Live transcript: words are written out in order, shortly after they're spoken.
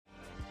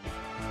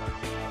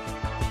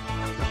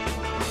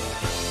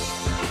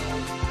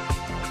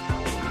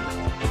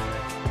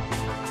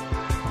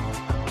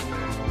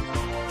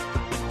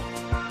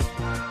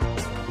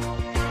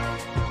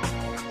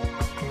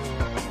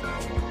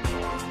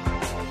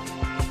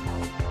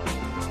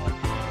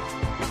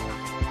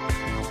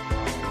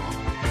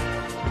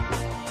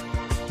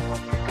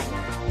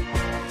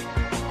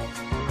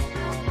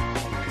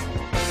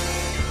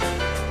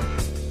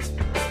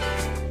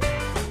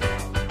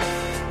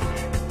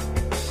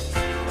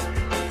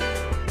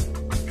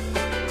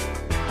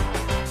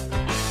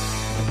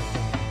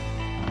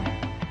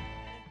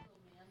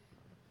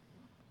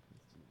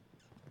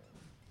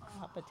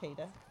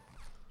potato.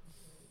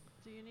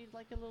 Do you need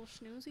like a little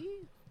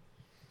snoozy?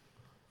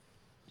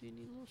 Do you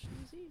need a little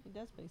snoozy? He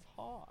does, but he's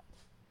hot.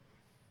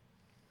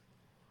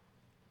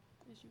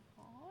 Is you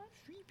hot?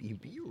 Sleepy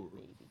bear.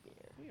 Baby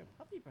bear. Oh, your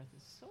puppy breath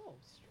is so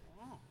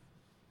strong.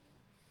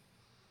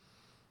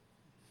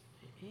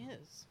 It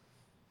is.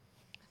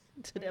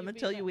 Did Are you Emma being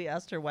tell a- you we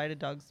asked her why do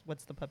dogs,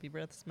 what's the puppy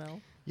breath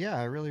smell? Yeah,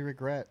 I really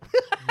regret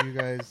you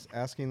guys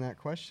asking that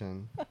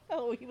question.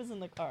 Oh, he was in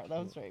the car.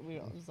 That was right. He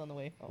was on the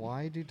way home.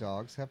 Why do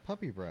dogs have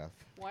puppy breath?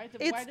 Why,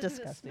 It's why does it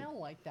disgusting. smell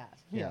like that?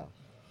 Yeah.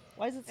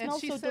 Why does it And smell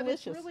she so said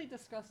delicious? it's really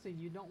disgusting.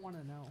 You don't want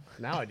to know.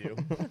 Now I do.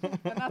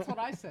 And that's what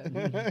I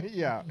said.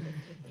 Yeah.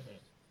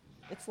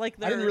 It's like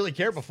I didn't they're- really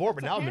care before,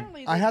 but now I've been.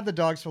 Apparently I they- had the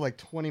dogs for like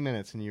 20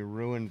 minutes and you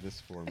ruined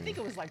this for me. I think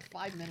it was like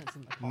 5 minutes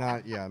in the car.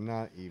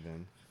 Not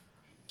even.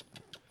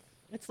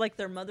 It's like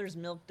their mother's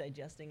milk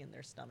digesting in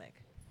their stomach.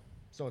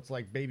 So it's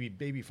like baby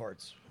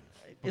farts.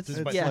 It's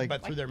But, yeah.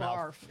 but through their barf.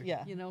 mouth.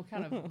 Yeah. You know,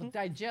 kind of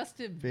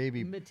digestive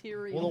Baby-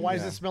 material. Well, then why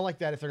does Yeah. it smell like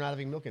that if they're not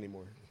having milk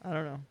anymore? I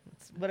don't know.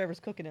 It's whatever's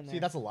cooking in there. See,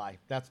 that's a lie.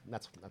 That's I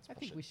think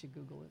bullshit. we should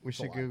Google it. We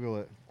should lie. Google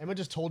it. Emma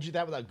just told you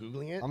that without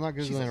googling it. I'm not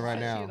She's Googling a it right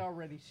liar. She had now.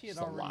 already She's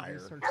a liar.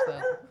 researched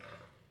that.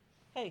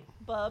 Hey,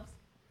 Bubs.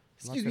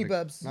 Excuse me,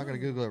 Bubs. Not gonna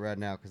Google it right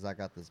now because I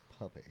got this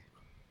puppy.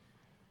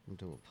 I'm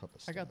doing puppy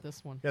I got stuff.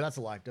 this one. Yeah, that's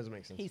a lie. Doesn't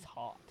make sense. He's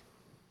hot.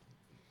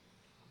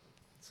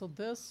 So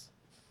this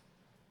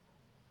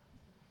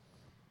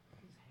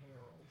is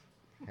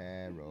Harold.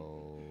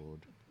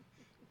 Harold.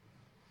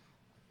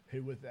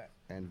 Who with that?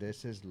 And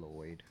this is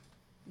Lloyd.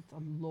 It's a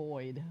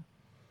Lloyd.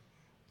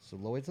 So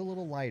Lloyd's a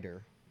little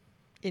lighter.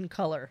 In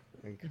color,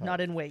 in not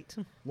color. in weight.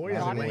 Lloyd Not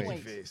has a in lanky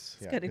weight. face.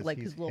 He's Yeah, got 'cause like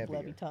he's his little heavier.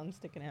 blubby tongue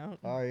sticking out.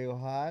 Are you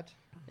hot?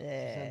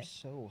 Yeah. I'm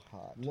so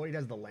hot. Lloyd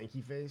has the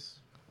lanky face.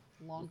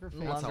 Longer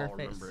face. That's how Longer I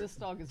face. remember it. This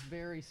dog is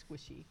very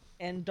squishy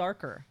And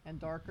darker. and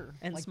darker.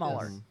 And like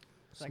smaller. this.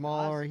 It's like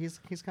Smaller. us.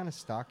 He's kind of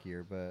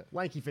stockier, but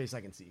Lanky face,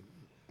 I can see.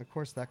 of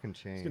course that can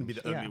change. It's gonna be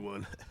the Yeah. ugly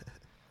one.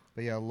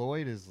 But yeah,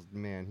 Lloyd is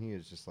man. He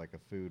is just like a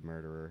food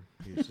murderer.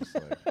 He's just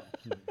like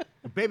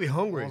Baby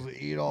hungry. wants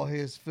to eat all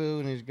his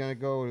food, and he's gonna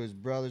go to his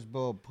brother's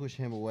bowl, push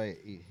him away,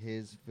 eat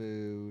his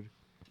food.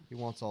 He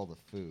wants all the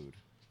food,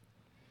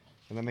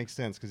 and that makes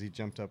sense because he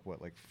jumped up what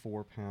like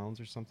 4 pounds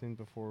or something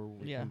before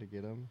we Yeah. came to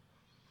get him.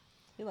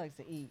 He likes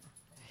to eat.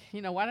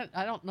 You know, I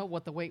don't know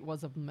what the weight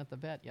was of him at the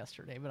vet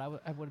yesterday, but I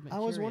would have been I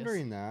was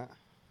wondering that.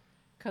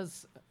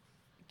 Because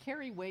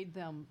Carrie weighed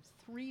them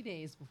 3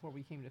 days before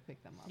we came to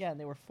pick them up. Yeah, and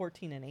they were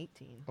 14 and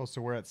 18. Oh,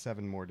 so we're at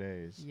 7 more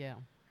days. Yeah.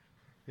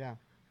 Yeah,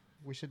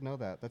 we should know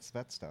that. That's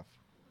vet stuff.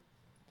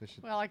 They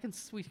should. Well,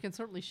 we can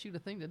certainly shoot a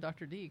thing to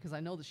Dr. D because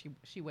I know that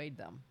she weighed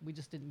them. We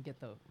just didn't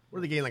get the. What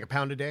are they getting, like a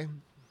pound a day?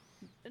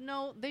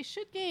 No, they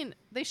should gain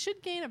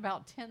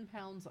about 10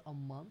 pounds a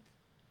month,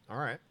 All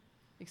right.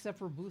 except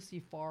for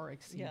Boosie far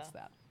exceeds Yeah.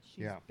 that.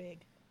 She's Yeah.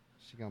 big.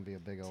 She's gonna be a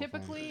big old thing.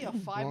 Typically, a Wanna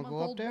go up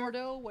 5-month-old there?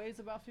 Bordeaux weighs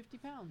about 50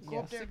 pounds. Go A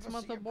up there and go see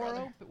 6-month-old your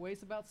brother. Bordeaux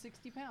weighs about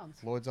 60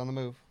 pounds. Lloyd's on the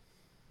move.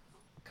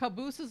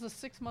 Caboose is a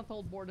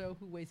 6-month-old Bordeaux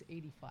who weighs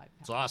 85 pounds.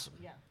 It's awesome.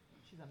 Yeah,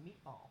 she's a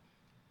meatball.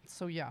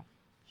 So yeah,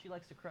 She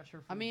likes to crush her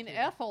food. I mean too.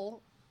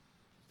 Ethel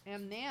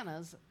and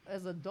Nana's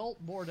as adult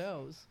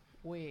Bordeaux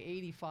weigh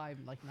 85,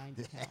 like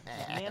 90 pounds.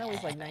 Nana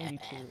was like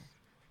 92.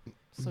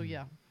 So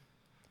yeah,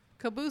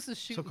 Caboose is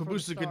So shooting. for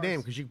Caboose is the a good name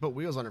stars. because you can put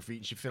wheels on her feet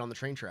and she fit on the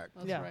train track.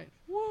 That's Yeah. right.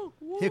 Woo,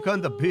 woo, Here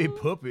comes the big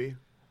puppy.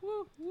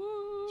 woo,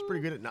 woo. She's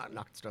pretty good at not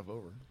knocking stuff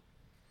over.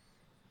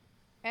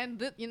 And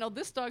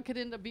this dog could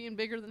end up being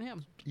bigger than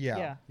him.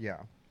 Yeah. Yeah.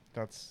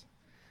 That's.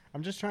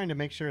 I'm just trying to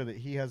make sure that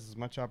he has as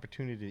much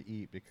opportunity to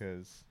eat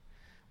because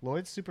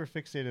Lloyd's super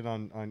fixated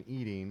on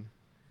eating,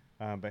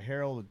 but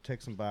Harold would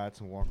take some bites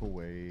and walk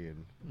away,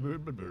 and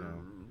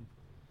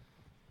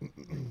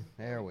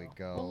there we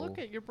go. Well, look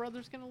at your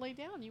brother's gonna lay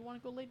down. You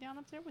want to go lay down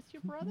up there with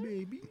your brother?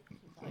 Maybe.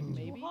 Like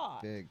maybe.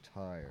 Hot. Big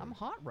tire. I'm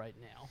hot right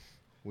now.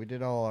 We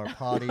did all our He's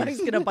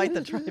potties. gonna bite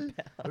the tripod.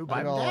 Who We bite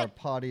did all our that?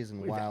 potties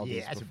and Wait, wildies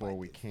yeah, I should before bite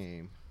we this.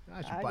 came.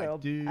 I should I bite go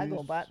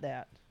this. bite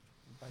that.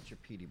 Bite your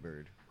Petey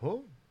bird. Huh?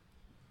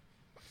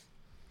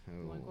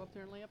 You want to go Oh. up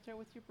there and lay up there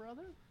with your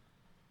brother?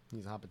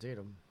 He's a hot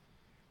potato.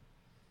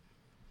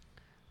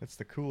 That's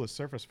the coolest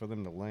surface for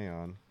them to lay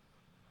on.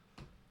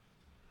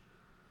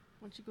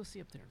 Why don't you go see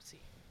up there and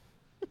see?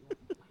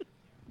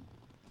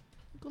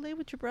 Go lay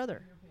with your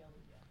brother.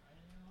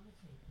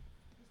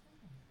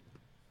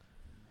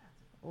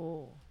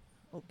 Oh,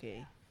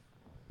 okay.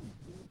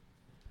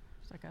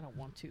 It's like I don't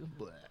want to.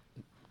 Bleh.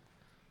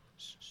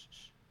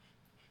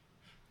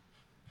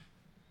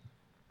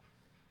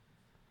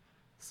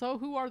 So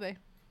who are they?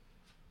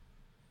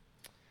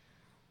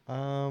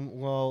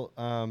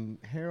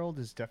 Harold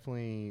is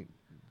definitely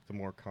the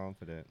more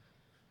confident.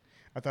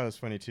 I thought it was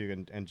funny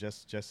too, and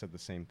Jess said the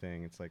same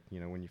thing. It's like,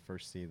 when you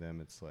first see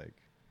them, it's like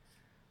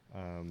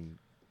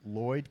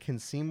Lloyd can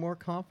seem more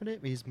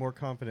confident, but he's more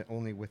confident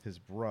only with his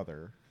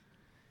brother,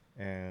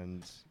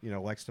 and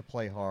likes to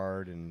play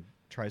hard and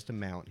tries to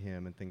mount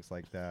him and things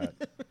like that.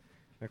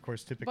 And of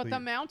course, typically, But the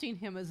mounting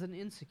him is an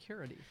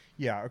insecurity.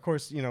 yeah, of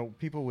course,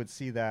 people would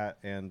see that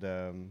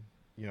and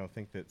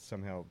think that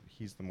somehow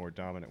he's the more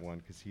dominant one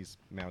because he's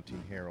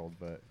mounting Harold,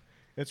 but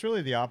it's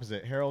really the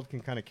opposite. Harold can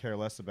kind of care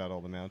less about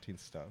all the mounting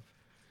stuff.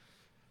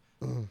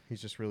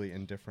 He's just really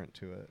indifferent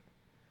to it.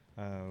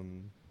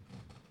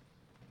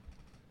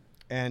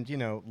 And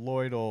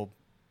Lloyd will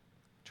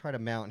try to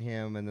mount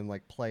him and then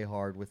like play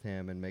hard with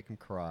him and make him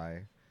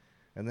cry,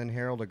 and then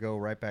Harold will go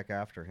right back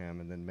after him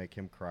and then make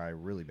him cry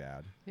really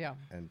bad. Yeah.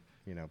 And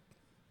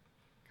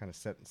kind of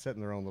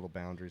setting their own little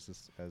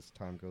boundaries as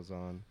time goes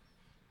on.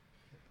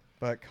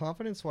 But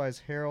confidence-wise,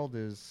 Harold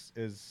is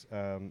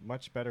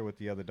much better with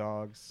the other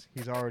dogs.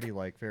 He's already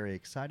like very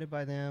excited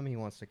by them. He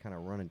wants to kind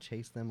of run and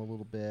chase them a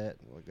little bit.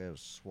 Like go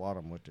swat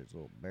them with his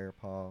little bear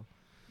paw.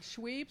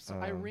 Schweeps,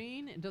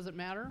 Irene, it doesn't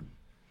matter.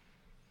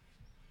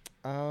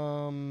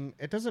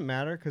 It doesn't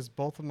matter because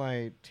both of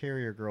my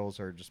terrier girls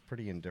are just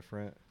pretty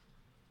indifferent.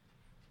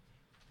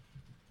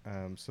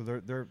 So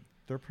they're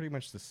pretty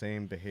much the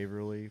same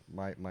behaviorally.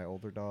 My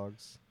older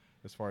dogs,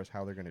 as far as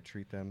how they're going to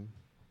treat them,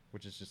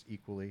 which is just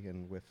equally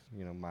and with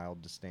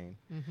mild disdain.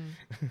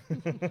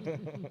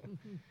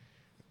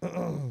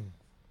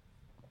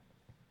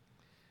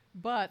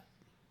 But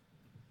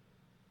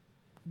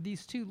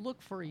these two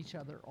look for each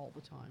other all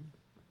the time.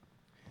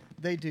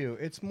 They do.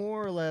 It's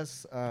more or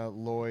less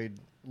Lloyd.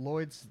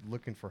 Lloyd's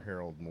looking for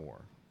Harold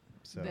more.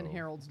 So Then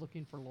Harold's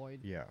looking for Lloyd.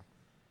 Yeah.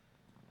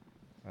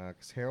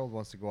 Because Harold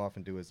wants to go off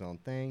and do his own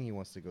thing. He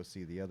wants to go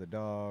see the other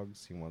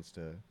dogs. He wants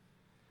to...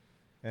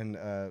 And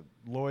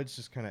Lloyd's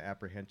just kind of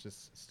apprehensive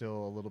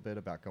still a little bit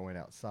about going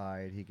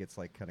outside. He gets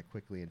like kind of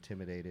quickly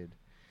intimidated.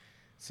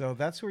 So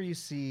that's where you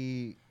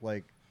see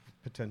like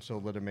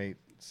potential littermate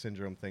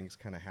syndrome things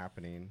kind of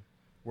happening,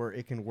 where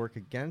it can work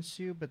against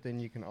you, but then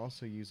you can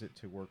also use it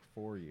to work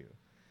for you.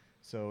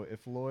 So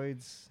if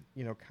Lloyd's,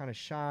 kind of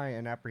shy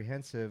and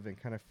apprehensive and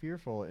kind of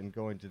fearful in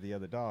going to the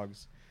other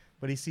dogs,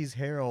 but he sees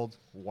Harold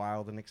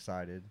wild and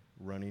excited,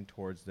 running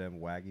towards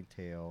them, wagging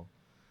tail,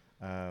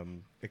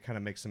 it kind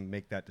of makes him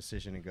make that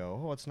decision and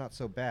go, oh, it's not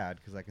so bad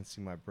because I can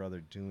see my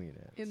brother doing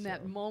it. In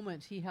that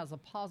moment, he has a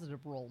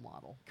positive role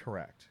model.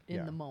 Correct.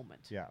 In the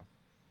moment. Yeah.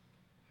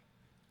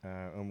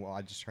 And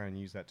I just try and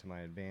use that to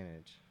my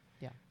advantage.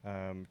 Yeah.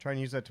 Try and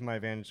use that to my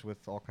advantage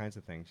with all kinds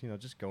of things.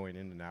 Just going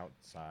in and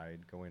outside,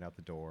 going out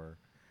the door.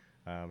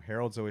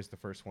 Harold's always the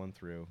first one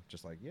through,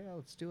 just like, yeah,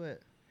 let's do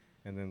it.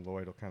 And then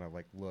Lloyd will kind of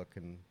like look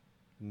and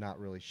not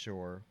really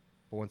sure.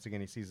 But once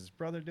again, he sees his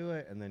brother do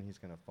it, and then he's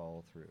going to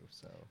follow through.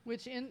 So,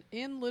 which in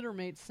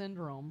littermate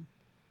syndrome,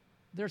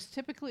 there's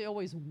typically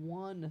always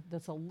one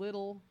that's a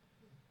little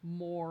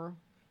more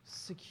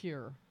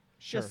secure.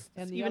 sure.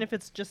 Even if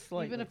it's just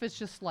slightly. Even if it's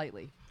just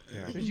slightly.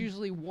 Yeah. There's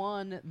usually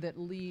one that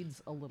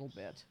leads a little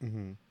bit.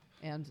 Mm-hmm.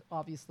 And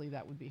obviously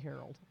that would be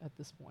Harold at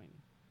this point.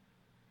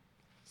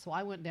 So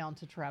I went down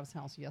to Trav's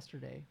house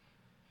yesterday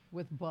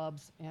with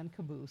Bubs and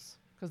Caboose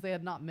because they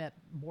had not met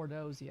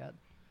Bordeaux's yet.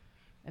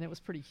 And it was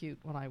pretty cute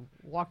when I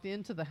walked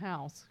into the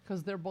house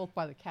because they're both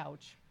by the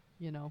couch,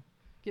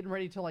 getting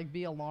ready to like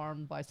be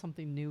alarmed by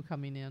something new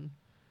coming in.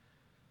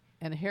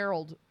 And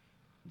Harold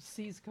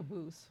sees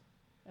Caboose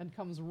and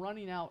comes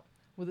running out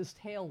with his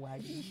tail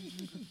wagging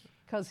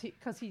because he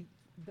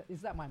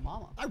is that my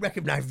mama? I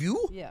recognize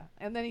you. Yeah.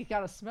 And then he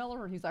got a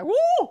smeller and he's like,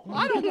 whoa,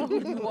 I don't know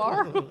who you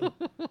are.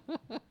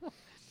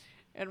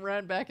 And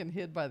ran back and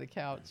hid by the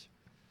couch.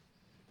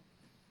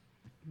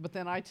 But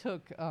then I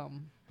took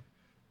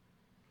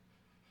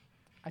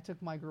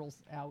my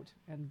girls out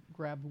and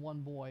grabbed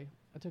one boy.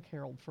 I took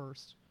Harold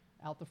first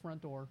out the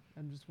front door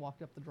and just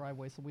walked up the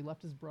driveway. So we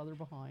left his brother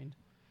behind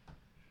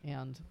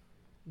and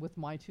with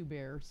my two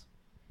bears,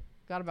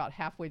 got about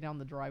halfway down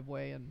the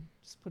driveway and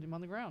just put him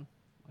on the ground.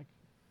 Like,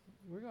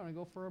 we're going to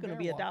go for a bear Going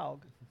to be walk. a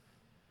dog.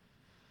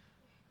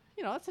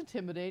 That's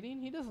intimidating.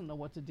 He doesn't know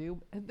what to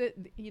do.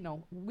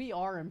 We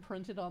are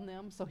imprinted on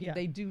them, so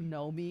they do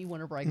know me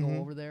whenever I go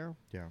over there.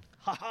 Yeah.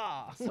 Ha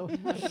ha.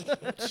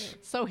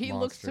 So he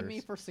looks to me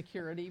Monsters. for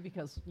security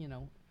because,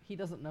 he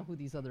doesn't know who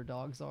these other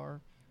dogs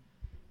are.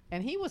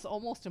 And he was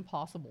almost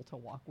impossible to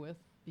walk with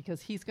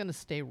because he's going to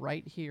stay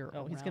right here.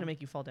 Oh, he's going to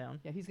make you fall down.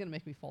 Yeah, he's going to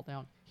make me fall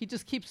down. He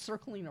just keeps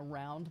circling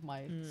around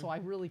so I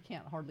really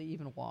can't hardly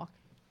even walk.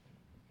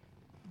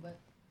 But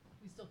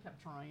we still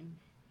kept trying.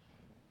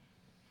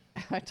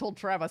 I told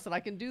Trav, I said,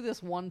 I can do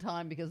this one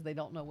time because they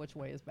don't know which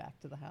way is back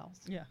to the house.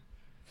 Yeah.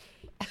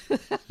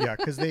 Yeah,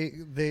 because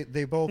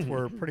they both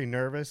were pretty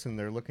nervous and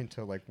they're looking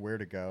to like where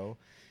to go,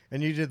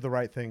 and you did the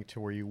right thing to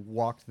where you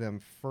walked them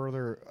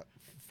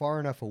far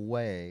enough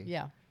away.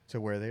 Yeah. To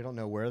where they don't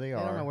know where they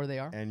are. They don't know where they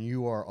are. And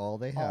you are all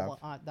they have.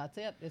 That's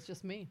it. It's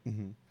just me.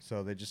 Mm-hmm.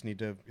 So they just need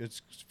to.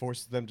 It's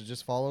forces them to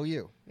just follow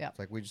you. Yeah. It's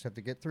like we just have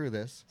to get through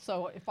this.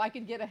 So if I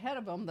could get ahead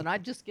of them, then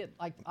I'd just get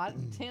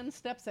 10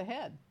 steps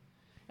ahead.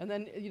 And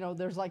then,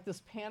 there's like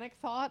this panic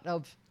thought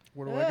of,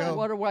 Where do I go?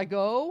 Where do I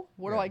go?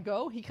 Where do Yeah. I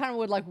go? He kind of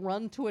would like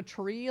run to a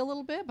tree a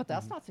little bit, but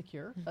that's not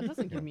secure. That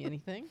doesn't give me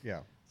anything. Yeah.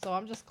 So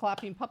I'm just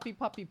clapping puppy,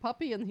 puppy,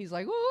 puppy. And he's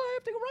like, oh, I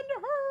have to go run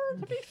to her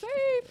to be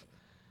safe.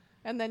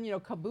 And then,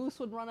 Caboose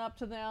would run up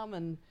to them.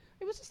 And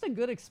it was just a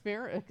good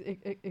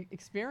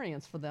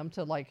experience for them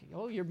to like,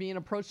 oh, you're being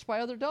approached by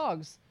other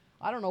dogs.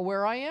 I don't know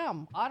where I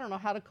am. I don't know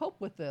how to cope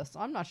with this.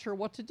 I'm not sure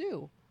what to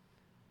do.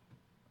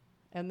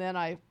 And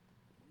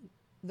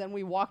then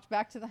we walked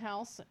back to the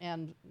house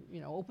and,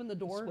 opened the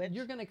door. Switch.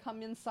 You're going to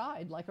come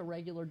inside like a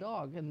regular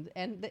dog.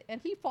 And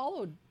he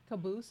followed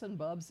Caboose and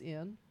Bubs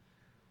in.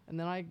 And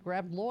then I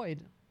grabbed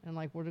Lloyd and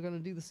we're going to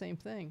do the same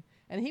thing.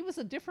 And he was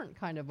a different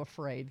kind of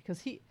afraid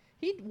because he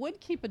would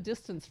keep a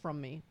distance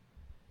from me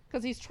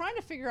because he's trying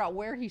to figure out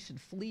where he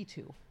should flee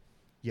to.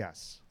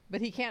 Yes.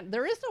 But he can't.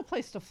 There is no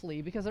place to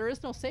flee because there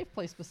is no safe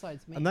place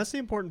besides me. And that's the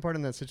important part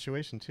in that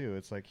situation too.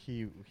 It's like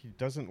he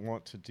doesn't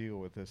want to deal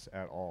with this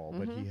at all,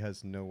 but he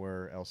has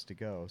nowhere else to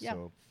go. Yeah.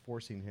 So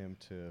forcing him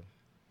to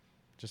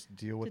just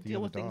deal with To the deal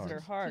other with things that are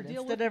dogs. hard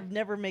deal instead with of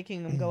never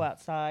making them go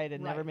outside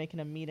and never Right. making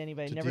them meet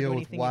anybody, To never deal do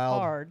with anything wild-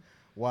 hard.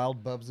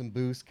 Wild Bubs and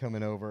Boost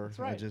coming over That's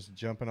right. and just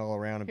jumping all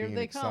around and Here being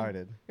they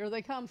excited. come. Here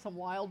they come. Some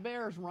wild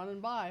bears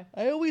running by.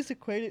 I always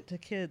equate it to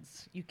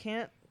kids. You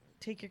can't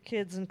take your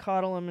kids and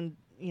coddle them and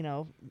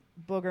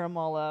booger them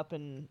all up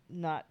and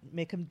not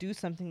make them do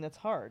something that's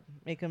hard.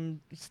 Make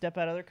them step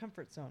out of their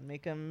comfort zone.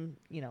 Make them,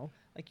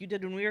 like you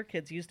did when we were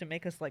kids. You used to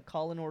make us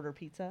call and order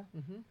pizza.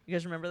 Mm-hmm. You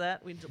guys remember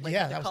that? We'd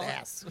Yeah, have to that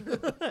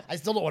was ass. I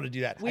still don't want to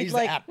do that. I We'd use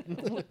the app.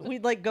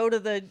 we'd go to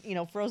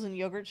the frozen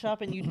yogurt shop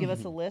and you'd give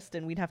us a list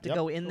and we'd have to Yep.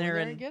 go in there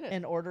and get it.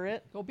 and order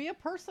it. Go be a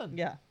person.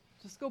 Yeah.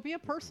 Just go be a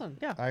person.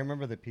 Yeah. I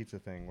remember the pizza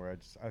thing where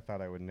I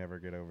thought I would never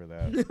get over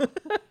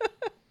that.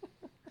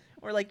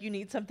 Or you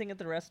need something at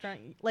the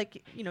restaurant.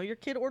 Your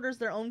kid orders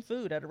their own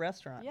food at a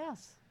restaurant.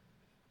 Yes.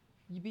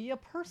 You be a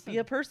person. Be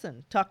a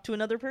person. Talk to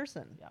another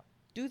person. Yep.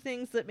 Do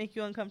things that make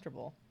you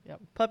uncomfortable. Yep.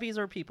 Puppies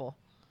or people.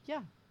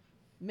 Yeah.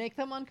 Make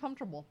them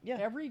uncomfortable. Yeah.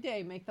 Every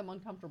day, make them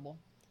uncomfortable.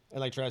 And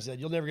like Travis said,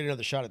 you'll never get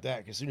another shot at that.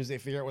 Because as soon as they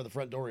figure out where the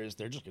front door is,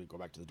 they're just going to go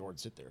back to the door and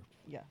sit there.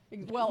 Yeah.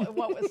 Well,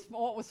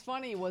 what was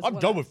funny was I'm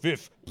done with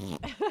Fifth.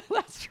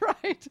 That's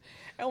right.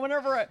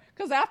 And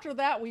because after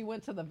that we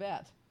went to the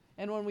vet,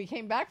 and when we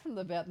came back from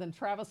the vet, then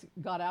Travis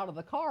got out of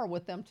the car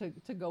with them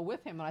to go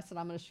with him, and I said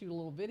I'm going to shoot a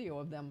little video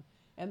of them,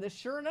 and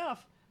sure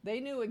enough. They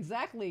knew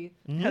exactly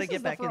How to this get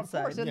is the back front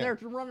inside. porch, and Yeah. they're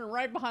running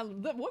right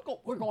behind.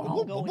 We're going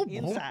home. Going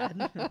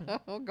inside.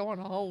 We're going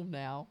home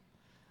now.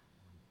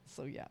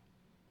 So yeah.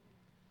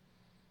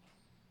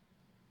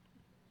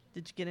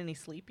 Did you get any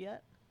sleep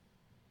yet?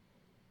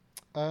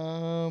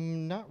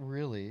 Not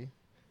really.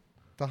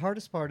 The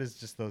hardest part is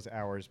just those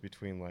hours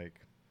between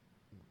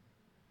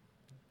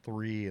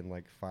 3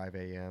 and 5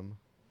 a.m.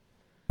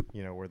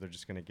 Where they're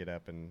just gonna get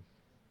up and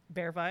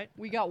Bear fight?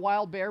 We got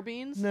wild bear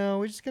beans. no,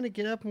 we're just gonna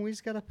get up and we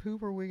just gotta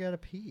poop or we gotta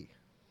pee.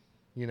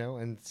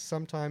 And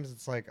sometimes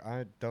it's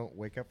I don't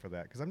wake up for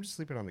that because I'm just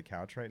sleeping on the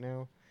couch right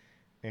now,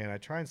 and I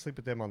try and sleep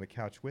with them on the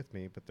couch with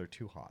me, but they're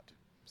too hot.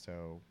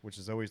 So, which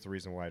is always the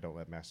reason why I don't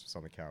let Mastiffs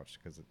on the couch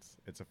because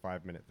it's a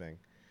 5-minute thing.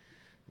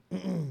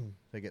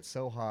 They get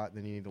so hot,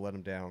 then you need to let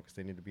them down because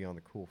they need to be on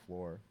the cool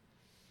floor.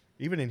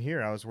 Even in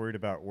here, I was worried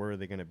about where are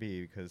they going to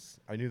be because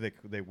I knew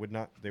they would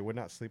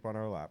not sleep on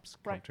our laps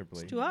Right.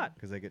 comfortably. It's too hot.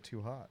 Because they get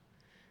too hot.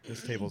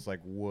 This table's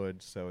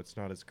wood, so it's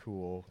not as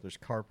cool. There's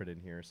carpet in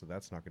here, so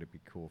that's not going to be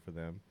cool for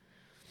them.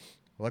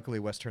 Luckily,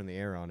 Wes turned the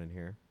air on in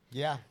here.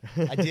 Yeah,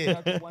 I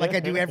did. Like I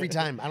do every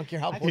time. I don't care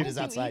how I cold it told is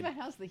you outside. Eva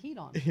has the heat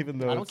on. Even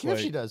though I don't it's care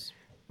if she does.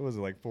 What was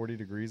it, 40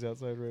 degrees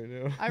outside right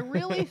now? I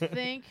really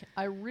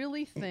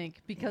think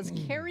because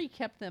Carrie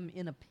kept them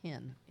in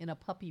a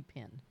puppy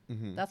pen.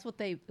 Mhm. That's what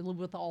they live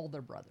with all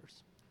their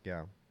brothers.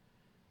 Yeah.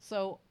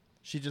 So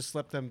She just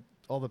slept them,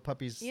 all the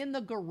puppies. in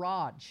the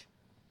garage.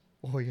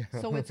 Oh, yeah.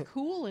 So it's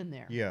cool in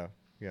there. Yeah,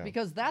 yeah,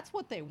 Because that's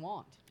what they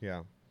want.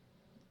 yeah.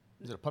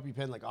 Is it a puppy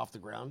pen off the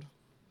ground?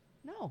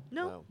 No.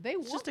 No. No. They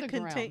It's want just a the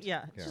ground. contained.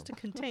 Yeah. It's Yeah. just a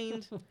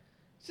contained.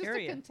 It's just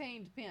area. a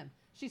contained pen.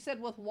 She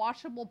said with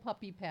washable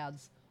puppy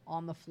pads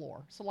on the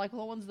floor. So like the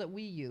ones that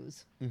we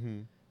use.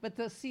 Mm-hmm. But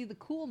the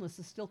coolness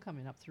is still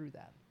coming up through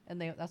that. And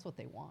that's what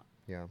they want.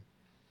 Yeah.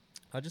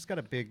 I just got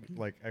a big,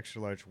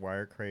 extra large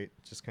wire crate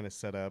just kind of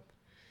set up.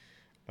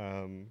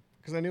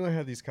 Because I knew I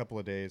had these couple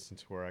of days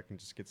into where I can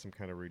just get some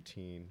kind of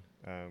routine.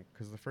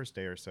 Because the first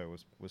day or so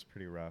was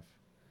pretty rough.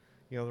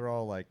 They're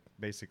all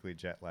basically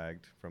jet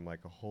lagged from a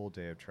whole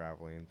day of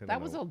traveling. They That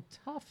don't was know- a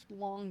tough,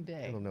 long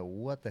day. I don't know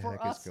what the For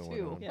heck us is going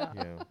too. on.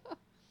 Yeah.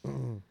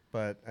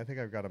 But I think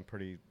I've got them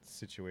pretty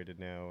situated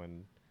now,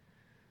 and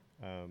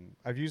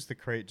I've used the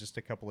crate just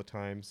a couple of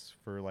times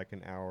for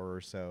an hour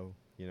or so.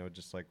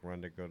 Just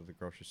run to go to the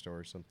grocery store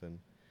or something.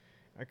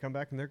 I come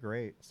back and they're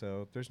great,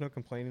 so there's no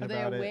complaining Are they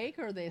about it. awake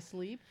or are they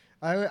asleep?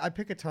 I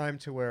pick a time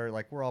to where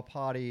we're all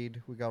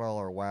pottied, we got all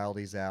our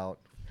wildies out,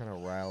 kind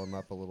of rile them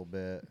up a little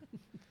bit,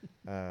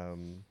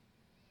 and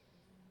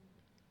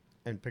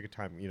pick a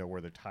time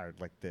where they're tired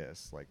like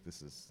this.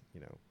 This is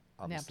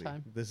obviously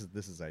time. this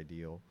is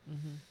ideal.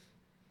 Mm-hmm.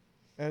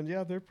 And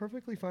yeah, they're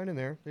perfectly fine in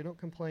there. They don't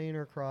complain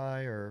or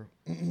cry or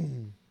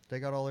they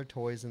got all their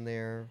toys in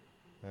there,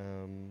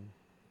 and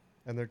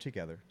they're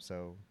together.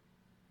 So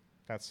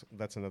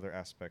that's another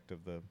aspect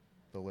of the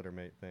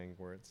littermate thing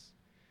where it's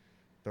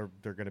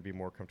they're going to be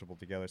more comfortable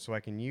together. So I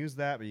can use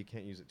that, but you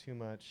can't use it too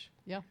much.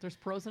 Yeah, there's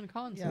pros and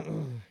cons. Yeah.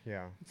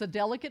 Yeah. It's a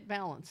delicate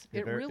balance.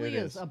 Yeah, It really it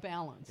is is. a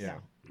balance. Yeah.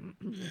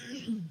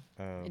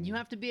 And you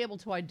have to be able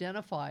to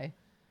identify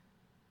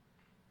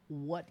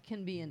what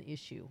can be an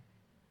issue,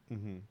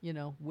 you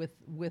know,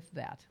 with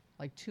that.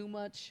 Like too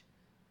much,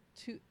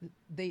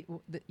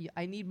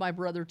 I need my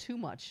brother too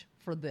much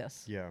for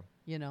this, Yeah.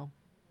 you know.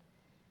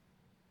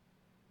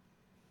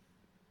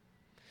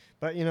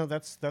 But you know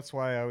that's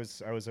why I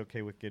was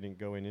okay with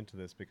going into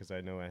this, because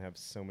I know I have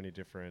so many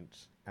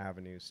different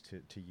avenues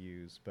to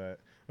use.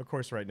 But of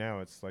course, right now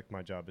it's like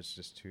my job is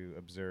just to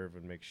observe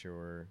and make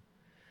sure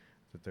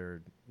that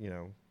they're, you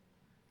know,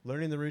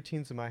 learning the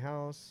routines in my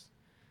house,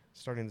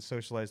 starting to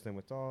socialize them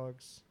with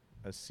dogs,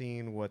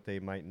 seeing what they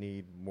might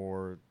need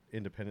more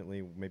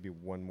independently, maybe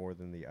one more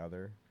than the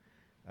other.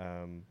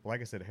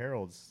 Like I said,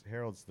 Harold's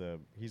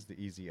he's the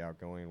easy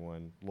outgoing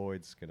one.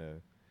 Lloyd's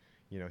gonna,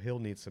 you know, he'll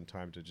need some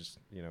time to just,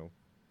 you know,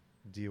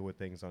 deal with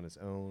things on his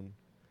own.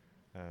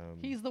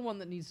 He's the one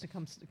that needs to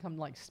come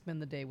like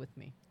spend the day with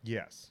me.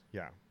 Yes,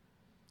 yeah.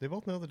 They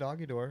both know the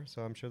doggy door,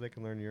 so I'm sure they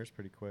can learn yours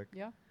pretty quick.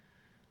 Yeah.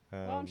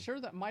 Well, I'm sure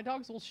that my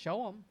dogs will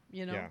show them,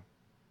 you know.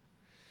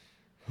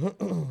 Yeah.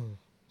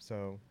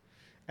 So,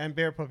 and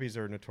bear puppies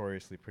are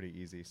notoriously pretty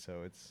easy,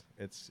 so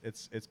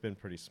it's been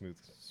pretty smooth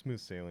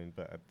sailing.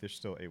 But they're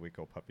still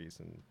 8-week-old puppies,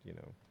 and you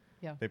know,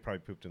 Yeah. they probably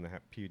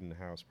peed in the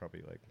house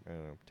probably like, I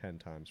don't know, 10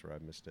 times where I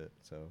missed it.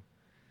 So,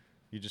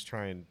 you just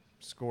try and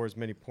score as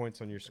many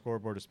points on your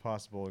scoreboard as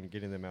possible, and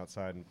getting them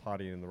outside and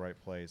pottying in the right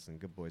place, and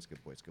good boys,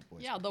 good boys, good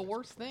boys. Yeah, good the boys,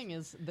 worst good boys. thing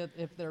is that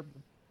if they're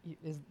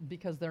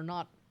because they're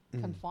not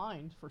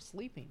confined for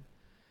sleeping,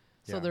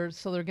 so Yeah.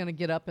 they're going to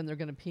get up and they're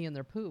going to pee in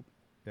their poop.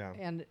 Yeah.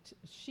 And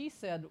she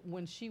said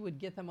when she would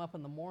get them up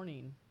in the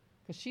morning,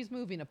 because she's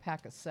moving a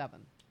pack of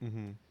 7,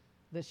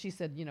 that she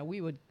said, you know, we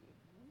would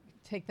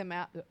take them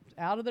out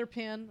of their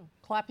pen,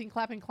 clapping.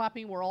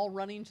 We're all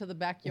running to the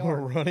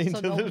backyard. We're running So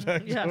to the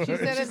backyard. Yeah, She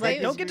said she's it- like,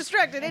 they- don't get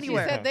distracted And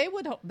anywhere. She said they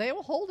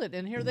will hold it,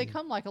 and here they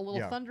come like a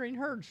little Yeah. thundering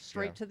herd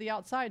straight Yeah. to the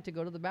outside to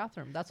go to the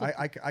bathroom. That's what.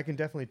 I can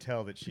definitely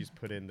tell that she's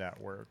put in that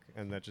work,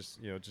 and that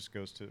just, you know, just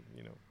goes to,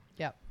 you know,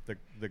 Yeah. the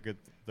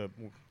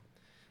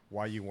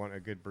why you want a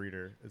good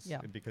breeder is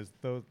Yeah. because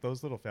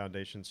those little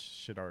foundations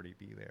should already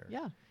be there.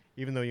 Yeah.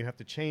 Even though you have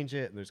to change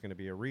it and there's going to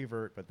be a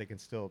revert, but they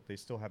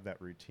still have that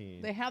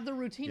routine. They have the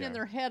routine Yeah. in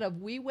their head of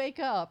we wake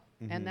up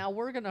and now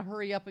we're going to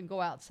hurry up and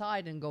go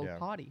outside and go Yeah.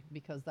 potty,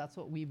 because that's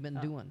what we've been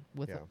doing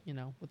with Yeah. you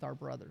know, with our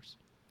brothers.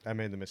 I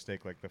made the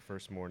mistake like the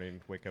first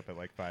morning, wake up at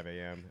like 5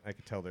 a.m. I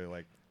could tell they're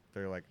like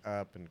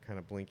up and kind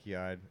of blinky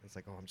eyed. It's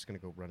like, oh, I'm just going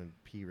to go run and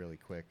pee really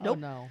quick. Oh Nope.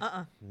 no.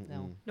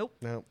 No. Nope.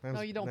 No. No,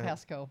 you don't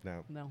pass go.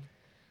 No. No.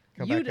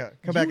 Come You back d- out. you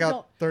Come back don't-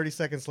 out 30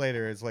 seconds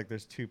later. It's like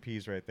there's 2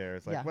 peas right there.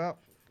 It's like, Yeah. well,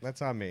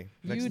 that's on me.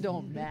 You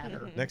don't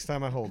matter. Next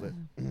time I hold it.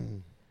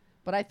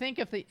 But I think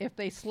if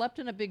they slept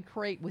in a big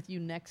crate with you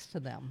next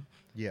to them,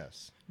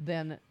 Yes.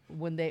 then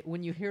when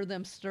you hear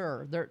them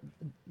stir,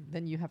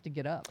 then you have to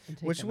get up and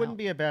take Which them wouldn't out.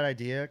 be a bad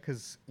idea,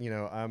 because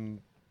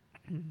I'm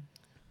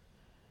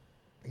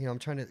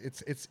trying to.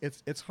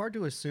 It's hard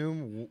to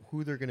assume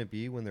who they're going to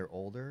be when they're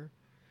older.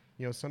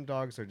 You know, some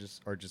dogs are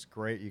just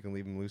great. You can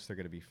leave them loose; they're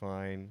going to be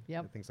fine.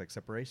 Yep. Things like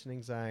separation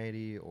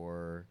anxiety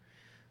or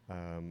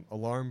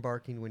alarm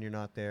barking when you're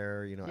not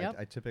there. You know, Yep.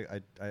 I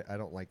typically I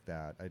don't like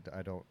that.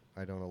 I don't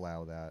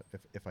allow that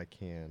if I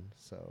can.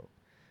 So,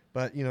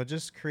 but you know,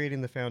 just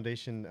creating the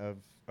foundation of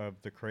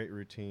the crate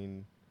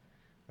routine,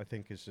 I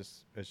think is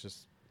just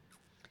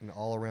an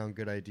all-around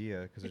good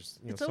idea, because there's,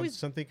 you know, it's always-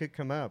 something could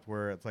come up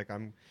where it's like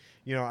I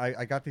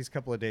got these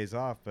couple of days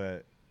off,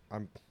 but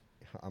I'm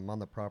on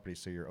the property,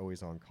 so you're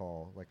always on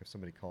call. Like if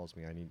somebody calls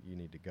me, you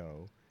need to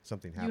go.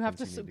 Something happens. You have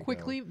to need go.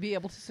 quickly be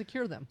able to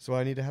secure them. So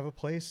I need to have a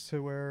place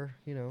to where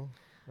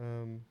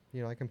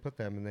I can put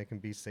them and they can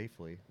be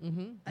safely.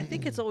 I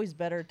think it's always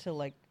better to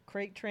like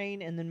crate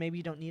train, and then maybe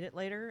you don't need it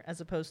later,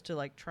 as opposed to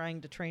like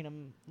trying to train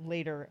them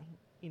later.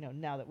 You know,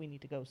 now that we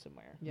need to go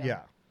somewhere,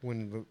 Yeah.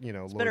 When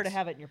it's better to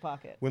have it in your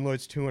pocket. When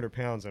Lloyd's 200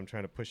 pounds, I'm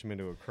trying to push him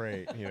into a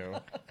crate. You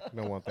know,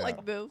 don't want that.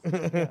 Like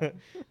this.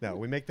 No,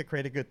 we make the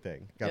crate a good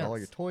thing. Got all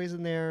Yes. your toys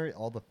in there.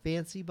 All the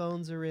fancy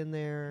bones are in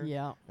there.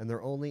 Yeah. And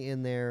they're only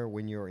in there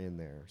when you're in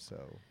there.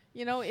 So.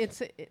 You know,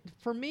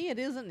 for me, it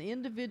is an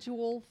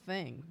individual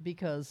thing,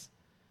 because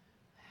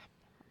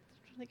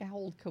I think how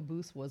old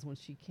Caboose was when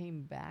she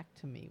came back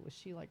to me. Was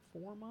she like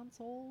 4 months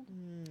old?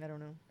 I don't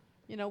know.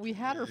 You know, we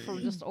had her for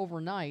just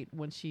overnight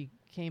when she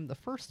came the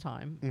first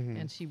time,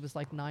 and she was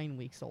like 9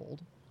 weeks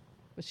old.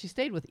 But she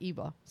stayed with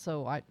Eva,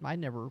 so I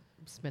never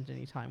spent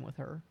any time with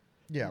her.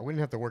 Yeah, we didn't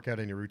have to work out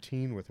any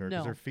routine with her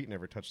because No. her feet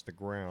never touched the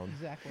ground.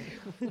 Exactly.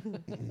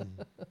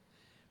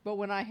 But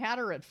when I had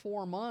her at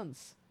 4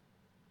 months,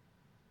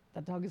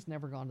 that dog has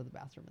never gone to the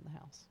bathroom in the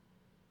house.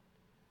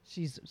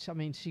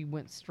 She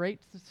went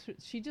straight.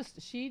 She's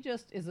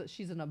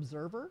an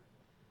observer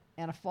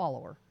and a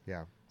follower.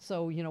 Yeah.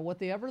 So, you know,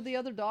 whatever the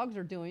other dogs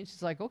are doing,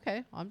 she's like,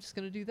 okay, I'm just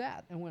going to do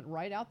that. And went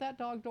right out that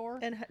dog door.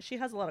 And she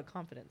has a lot of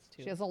confidence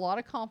too. She has a lot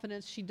of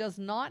confidence. She does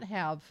not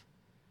have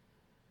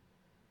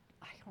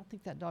I don't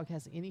think that dog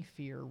has any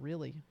fear,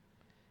 really.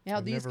 How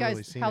I've these never guys,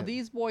 really seen how it.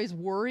 these boys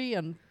worry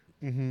and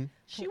Mm-hmm.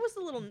 She was a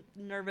little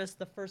nervous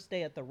the first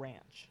day at the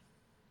ranch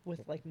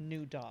with like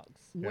new dogs.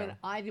 when Yeah.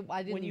 I didn't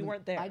When you even,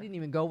 weren't there. I didn't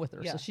even go with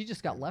her, Yeah. so she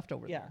just got left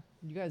over Yeah. there.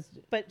 You guys,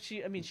 But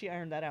she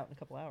ironed that out in a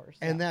couple hours.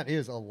 And that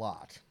is a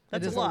lot.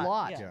 That's is a a lot.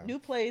 lot. Yeah. Yeah. New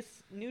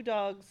place, new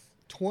dogs.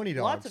 20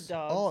 dogs. Lots of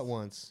dogs. All at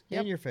once.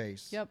 Yep. In your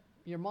face. yep,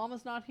 your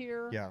mama's not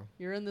here. Yeah.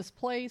 You're in this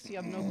place. You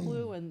have no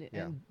clue, and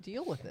Yeah.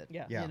 deal with it.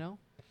 Yeah. Yeah. You know,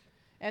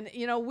 and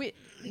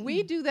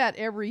we do that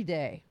every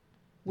day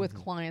with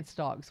Mm-hmm. clients'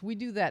 dogs. We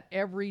do that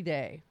every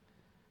day.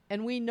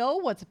 And we know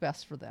what's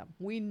best for them.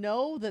 We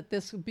know that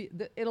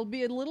it'll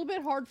be a little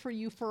bit hard for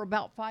you for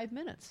about 5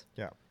 minutes.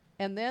 Yeah.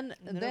 And then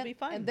it'll be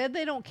fine. and then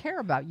they don't care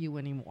about you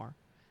anymore.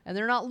 And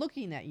they're not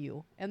looking at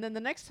you. And then the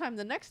next time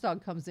the next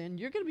dog comes in,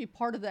 you're going to be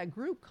part of that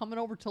group coming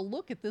over to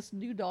look at this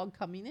new dog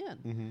coming in.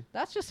 Mm-hmm.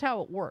 That's just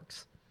how it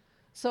works.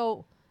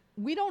 So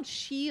we don't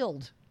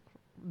shield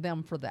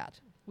them for that.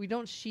 We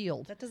don't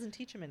shield. That doesn't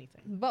teach them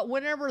anything. But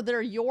whenever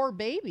they're your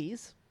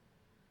babies,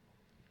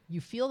 you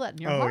feel that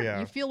in your Oh, heart.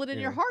 yeah. You feel it in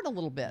your Yeah. heart a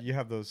little bit. You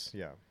have those,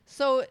 yeah.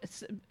 So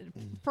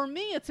for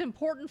me, it's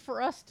important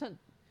for us to,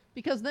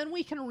 because then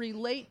we can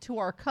relate to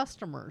our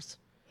customers'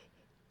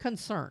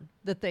 concern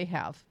that they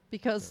have,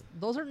 because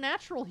those are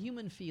natural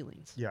human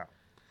feelings Yeah.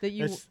 that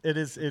you.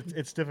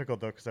 It's difficult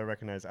though, because I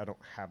recognize I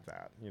don't have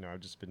that. You know, I've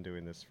just been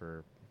doing this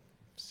for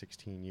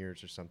 16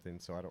 years or something,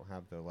 so I don't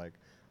have the like,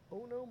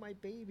 oh no, my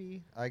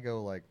baby. I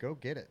go like, go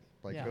get it.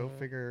 Like Yeah. go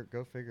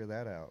figure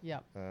that out. Yeah.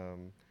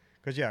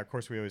 Because of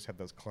course we always have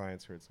those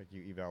clients where it's like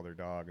you eval their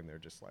dog and they're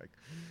just like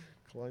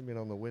climbing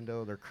on the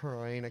window, they're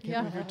crying. I can't Yeah.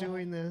 believe you're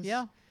doing this.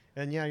 Yeah.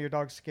 And yeah, your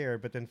dog's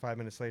scared, but then 5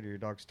 minutes later, your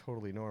dog's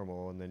totally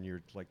normal, and then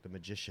you're like the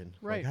magician.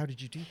 Right. Like, how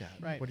did you do that?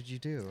 Right. What did you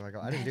do? I go,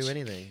 I didn't do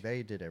anything.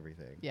 They did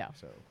everything. Yeah.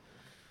 So.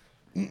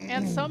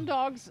 And some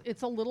dogs,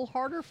 it's a little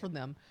harder for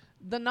them.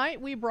 The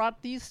night we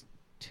brought these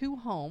two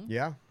home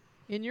Yeah.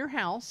 in your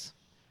house,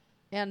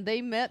 and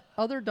they met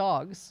other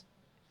dogs,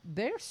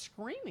 they're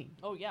screaming.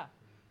 Oh yeah.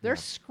 They're Yeah.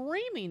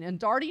 screaming and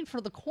darting for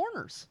the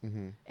corners.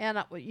 Mm-hmm. And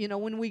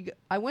when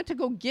I went to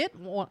go get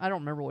one, I don't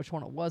remember which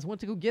one it was.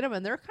 Went to go get them,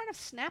 and they're kind of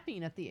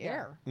snapping at the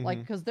air, like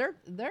because they're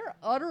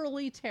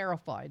utterly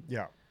terrified.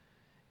 Yeah.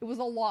 It was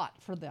a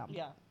lot for them.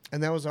 Yeah.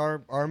 And that was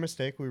our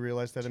mistake. We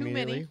realized that Too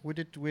immediately. many. We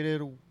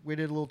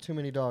did a little too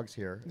many dogs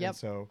here. Yep. And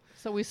so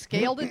So we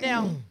scaled it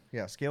down.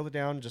 yeah, scaled it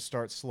down. Just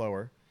start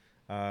slower.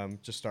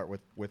 Just start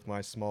with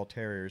my small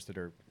terriers that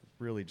are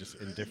really just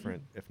indifferent,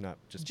 if not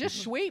just Just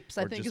bitchy. sweeps,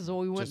 I Or think, just- is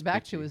what we went just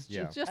back to. bitchy, Is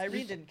yeah. just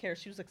Irene didn't care.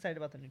 She was excited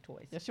about the new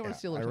toys. Yeah, she wanted to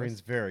steal her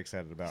Irene's toys. very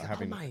excited about These are all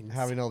having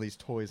mine. all these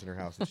toys in her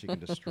house that she can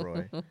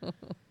destroy.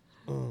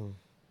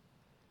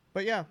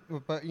 But yeah,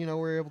 but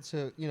we're able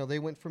to, they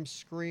went from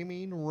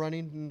screaming,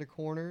 running into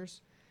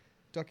corners,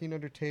 ducking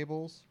under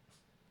tables,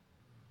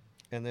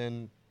 and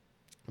then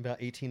about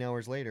 18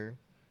 hours later,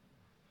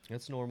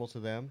 it's normal to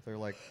them. They're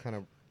like kind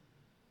of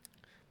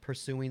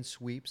pursuing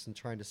sweeps and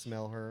trying to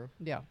smell her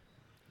Yeah.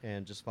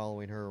 and just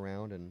following her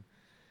around, and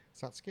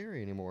it's not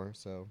scary anymore.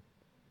 So,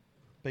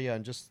 but yeah,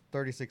 in just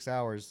 36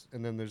 hours,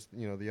 and then there's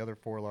the other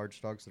 4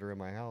 large dogs that are in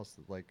my house.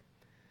 That, like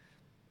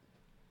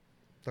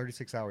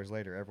 36 hours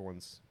later,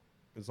 everyone's,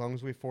 as long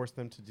as we force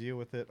them to deal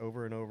with it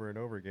over and over and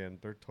over again,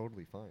 they're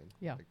totally fine.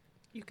 Yeah. Like,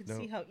 You could No.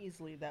 see how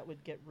easily that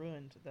would get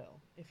ruined, though,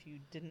 if you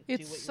didn't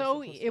It's do what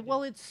so you're supposed to do.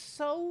 well. It's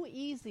so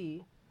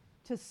easy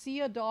to see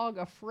a dog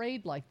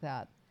afraid like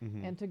that,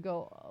 and to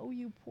go, "Oh,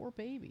 you poor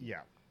baby."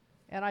 yeah.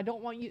 And I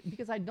don't want you,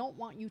 because I don't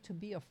want you to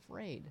be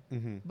afraid.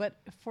 Mm-hmm. But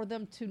for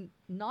them to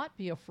not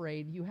be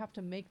afraid, you have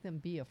to make them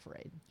be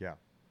afraid Yeah.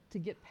 to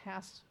get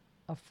past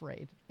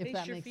afraid. If Face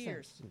that your makes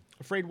fears. sense.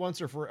 Afraid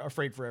once or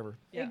afraid forever.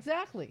 Yeah.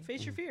 Exactly.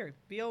 Face your fear.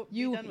 Be done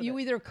You with you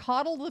it. either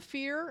coddle the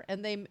fear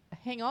and they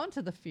hang on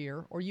to the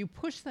fear, or you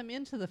push them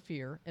into the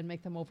fear and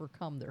make them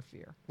overcome their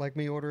fear. Like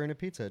me ordering a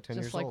pizza at 10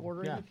 Just years like old.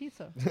 ordering Yeah. the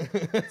pizza.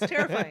 It's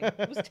terrifying.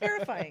 It was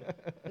terrifying.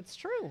 It's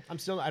true. I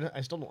still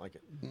don't like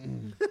it.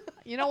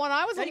 You know, when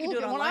I was Now a you can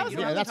little do it when I online. was You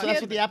a don't little have That's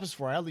kid, what the app is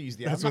for. I'll use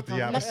the app. That's what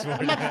the app is for.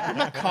 I'm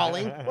not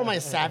calling. What am I,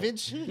 a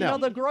savage? you know,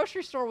 the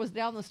grocery store was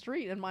down the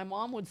street, and my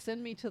mom would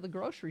send me to the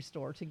grocery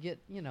store to get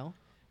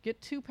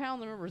 2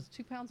 pounds. Remember, it was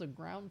 2 pounds of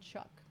ground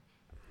chuck.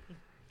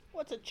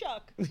 What's a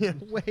chuck? Yeah,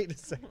 wait a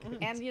second.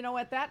 And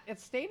at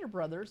Stater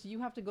Brothers, you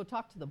have to go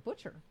talk to the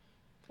butcher.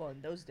 Well,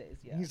 in those days,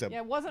 yeah. He's a Yeah,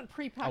 it wasn't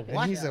prepackaged.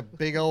 and he's a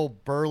big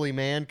old burly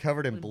man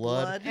covered in With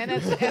blood. And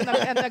it's and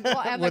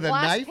the With a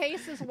glass knife?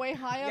 case is way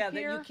high yeah, up that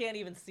here. you can't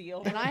even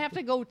seal. And I have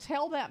to go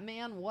tell that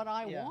man what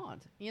I Yeah.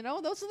 want.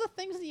 Those are the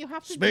things that you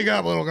have to Speak do.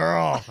 up, little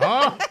girl.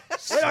 Huh?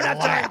 We don't have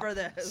time for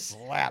this.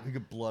 Slap. You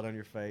get blood on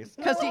your face.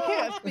 Because you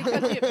can't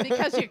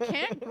because you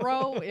can't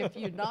grow if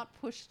you're not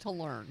pushed to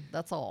learn.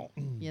 That's all.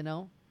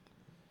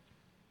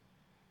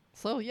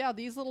 So yeah,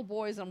 these little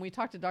boys, and we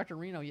talked to Dr.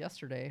 Reno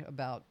yesterday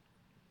about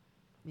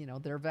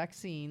their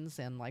vaccines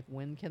and like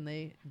when can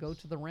they go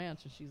to the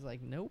ranch, and she's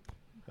like, nope,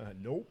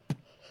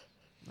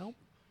 Nope.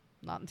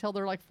 not until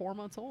they're like 4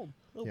 months old.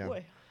 Oh Yeah.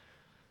 boy.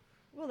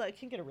 Well, I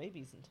can't get a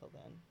rabies until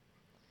then.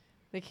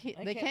 They can't.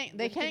 I They can't- can't.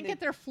 They when can can't they- get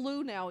their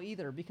flu now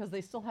either because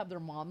they still have their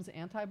mom's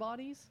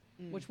antibodies,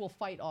 Mm. which will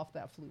fight off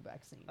that flu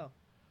vaccine. Oh.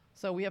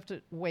 So we have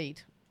to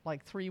wait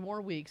like 3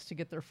 more weeks to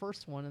get their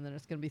first one, and then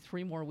it's going to be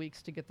 3 more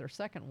weeks to get their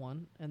second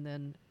one, and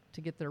then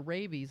to get their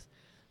rabies.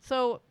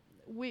 So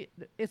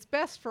it's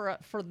best for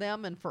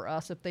them and for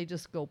us if they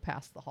just go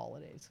past the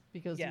holidays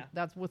because Yeah.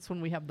 that's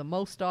when we have the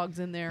most dogs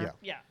in there.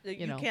 Yeah. Yeah,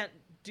 you know. can't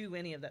do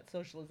any of that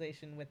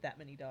socialization with that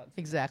many dogs.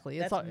 Exactly.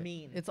 That's it's all,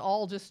 mean. It's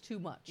all just too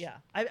much. Yeah,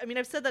 I mean,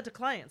 I've said that to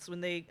clients when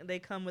they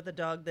come with a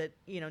dog that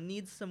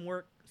needs some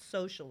work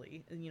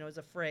socially, and is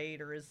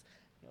afraid or is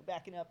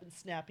backing up and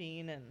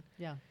snapping and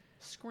Yeah.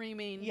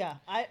 Screaming. yeah.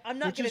 I'm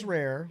not Which gonna, is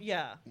rare.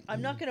 Yeah,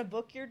 I'm not gonna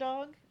book your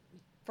dog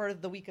for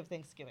the week of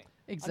Thanksgiving.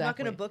 Exactly. I'm not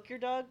gonna book your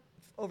dog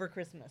over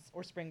Christmas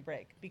or spring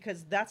break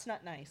because that's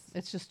not nice.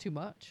 It's just too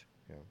much.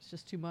 Yeah. It's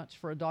just too much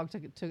for a dog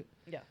to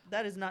Yeah,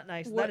 that is not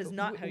nice. What- That is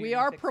not how we you're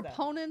are gonna fix that.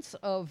 proponents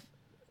of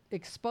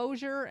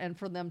exposure and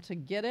for them to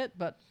get it,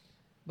 but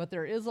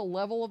there is a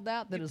level of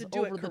that You have is to do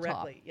over it the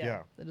top. correctly.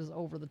 Yeah. That is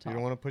over the You top.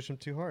 don't want to push them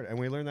too hard, and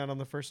we learned that on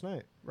the first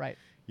night. Right.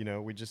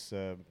 We just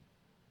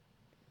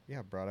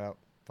brought out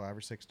 5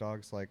 or 6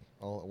 dogs like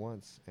all at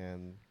once,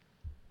 and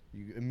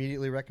you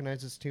immediately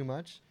recognize it's too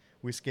much.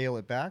 We scale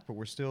it back, but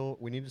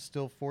we need to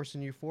still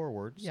forcing you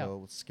forward. Yeah. So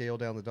let's scale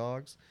down the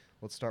dogs.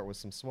 Let's start with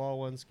some small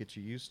ones, get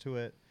you used to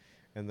it,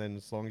 and then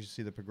as long as you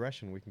see the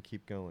progression, we can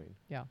keep going.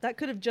 That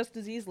could have just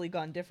as easily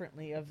gone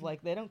differently. Of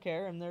like they don't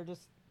care and they're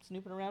just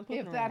snooping around. Pooping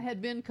If around. that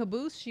had been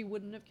Caboose, she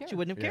wouldn't have cared. she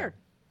wouldn't have Yeah. cared.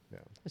 Yeah.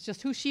 It's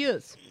just who she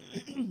is.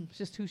 It's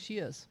just who she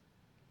is.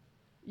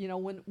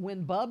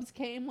 When Bubs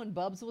came, when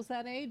Bubs was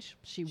that age,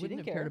 she wouldn't didn't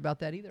have care. cared about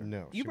that either.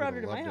 No. You she brought her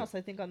would've to my loved house, it.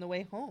 I think, on the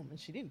way home, and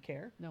she didn't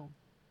care. No.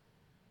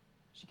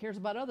 She cares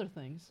about other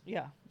things.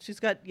 Yeah, she's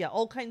got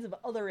all kinds of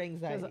other She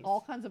anxieties. has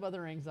all kinds of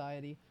other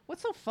anxiety.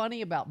 What's so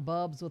funny about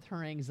Bubs with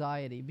her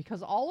anxiety?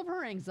 Because all of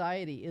her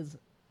anxiety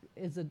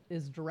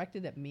is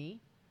directed at me,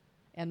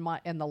 and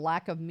the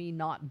lack of me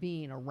not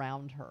being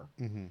around her.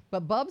 Mm-hmm.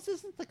 But Bubs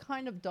isn't the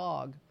kind of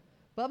dog.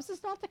 Bubs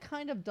is not the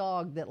kind of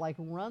dog that like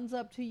runs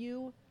up to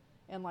you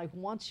and like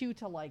wants you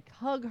to like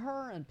hug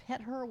her and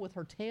pet her with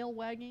her tail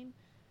wagging.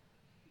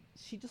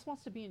 She just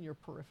wants to be in your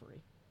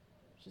periphery.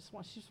 She just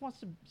wants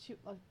to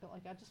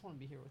like I just want to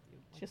be here with you.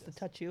 Like just to this.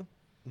 touch you.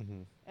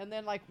 Mm-hmm. And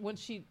then like when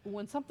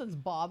something's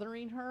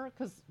bothering her,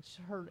 because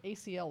her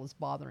ACL is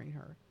bothering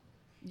her.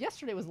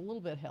 Yesterday was a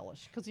little bit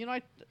hellish because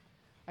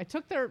I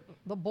took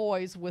the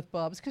boys with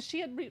Bubs because she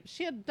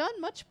had done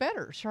much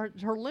better.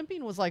 Her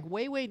limping was like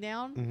way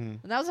down, Mm-hmm.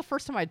 and that was the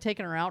first time I'd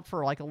taken her out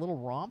for like a little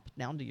romp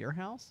down to your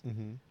house.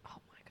 Mm-hmm.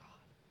 Oh my god!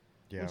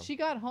 Yeah. When she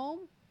got home,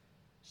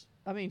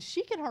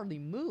 she could hardly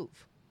move,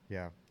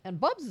 Yeah. and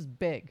Bubs is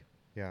big.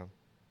 Yeah.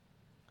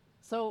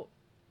 So,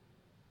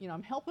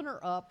 I'm helping her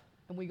up,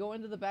 and we go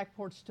into the back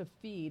porch to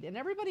feed. And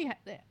everybody,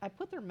 I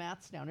put their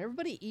mats down.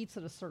 Everybody eats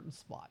at a certain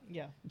spot.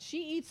 Yeah. She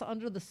eats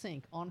under the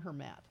sink on her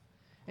mat.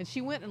 And she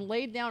went and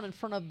laid down in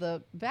front of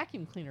the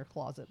vacuum cleaner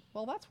closet.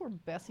 Well, that's where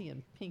Bessie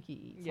and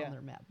Pinky eats on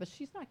their mat, but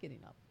she's not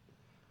getting up.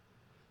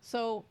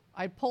 So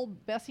I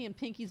pulled Bessie and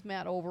Pinky's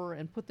mat over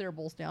and put their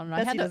bowls down. And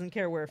Bessie I had doesn't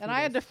care where. and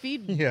I had to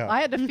feed. Yeah. I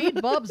had to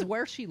feed Bubs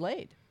where she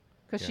laid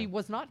because she Yeah.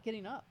 was not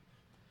getting up.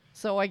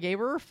 So I gave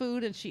her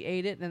food and she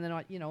ate it, and then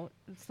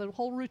it's the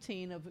whole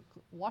routine of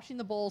washing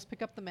the bowls,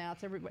 pick up the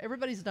mats.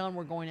 Everybody's done.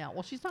 We're going out.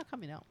 Well, she's not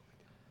coming out.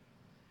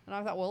 And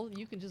I thought, well,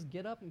 you can just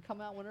get up and come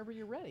out whenever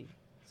you're ready.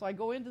 So I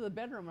go into the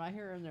bedroom and I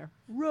hear her in there,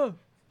 ruh,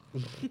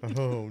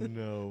 Oh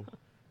no.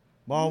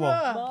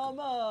 Mama.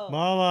 Mama.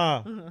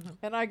 Mama.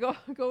 and I go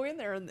in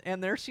there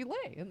and there she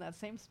lay in that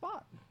same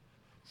spot.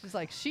 She's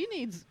like,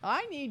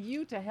 I need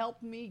you to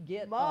help me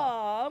get up.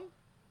 Mom.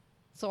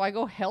 So I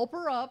go help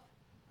her up.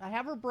 I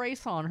have her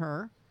brace on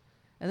her,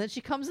 and then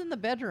she comes in the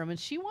bedroom and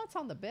she wants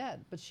on the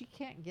bed, but she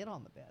can't get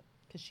on the bed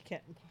Because she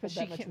can't put because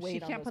that much weight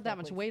she on can't those put that back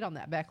much legs. weight on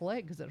that back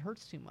leg because it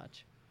hurts too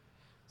much.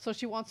 So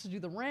she wants to do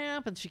the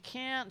ramp and she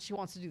can't. She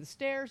wants to do the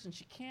stairs and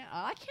she can't.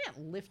 I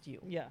can't lift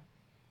you. Yeah.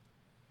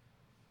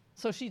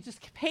 So she's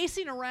just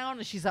pacing around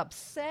and she's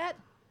upset,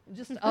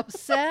 just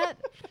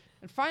upset.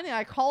 And finally,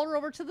 I call her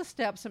over to the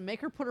steps and make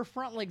her put her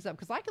front legs up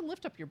because I can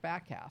lift up your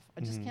back half.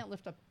 I just can't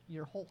lift up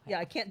your whole half. Yeah,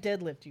 I can't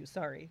deadlift you.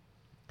 Sorry.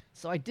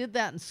 So I did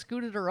that and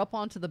scooted her up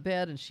onto the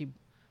bed, and she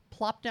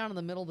plopped down in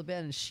the middle of the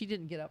bed, and she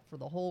didn't get up for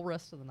the whole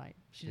rest of the night.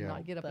 She did Yeah.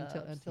 not get up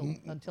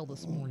until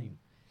this morning.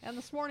 And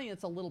this morning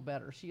it's a little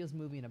better. She is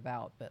moving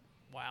about, but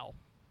wow.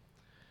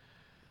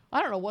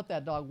 I don't know what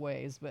that dog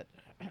weighs, but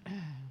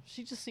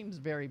she just seems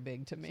very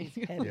big to me.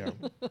 Yeah.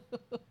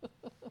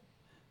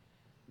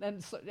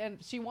 And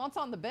she wants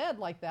on the bed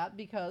like that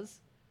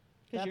because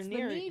that's you're the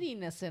near it.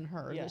 neediness in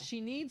her. Yeah. That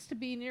she needs to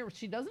be near.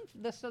 She doesn't.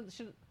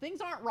 Things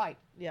aren't right.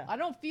 Yeah. I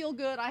don't feel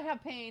good. I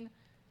have pain.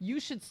 You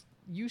should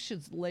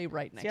lay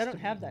right next. See, I don't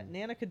to have me. that.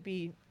 Nana could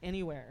be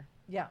anywhere.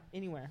 Yeah.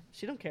 Anywhere.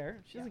 She don't care.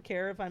 She Yeah. doesn't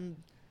care if I'm.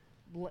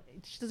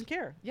 She doesn't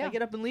care. If Yeah. I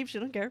get up and leave. She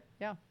don't care.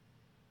 Yeah.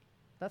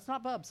 That's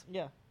not Bubs.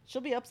 Yeah.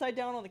 she'll be upside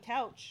down on the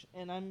couch,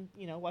 and I'm,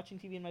 watching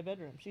TV in my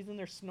bedroom. She's in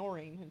there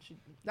snoring, and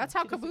That's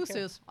how she doesn't Caboose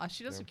care. is.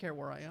 She doesn't care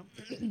where I am.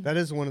 That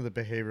is one of the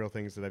behavioral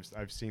things that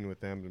I've seen with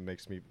them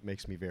that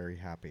makes me very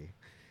happy,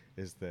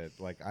 is that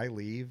like I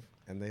leave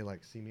and they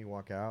like see me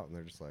walk out and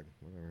they're just like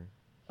whatever.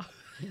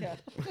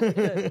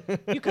 Yeah.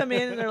 You come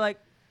in and they're like,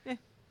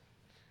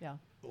 Yeah.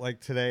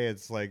 Like today,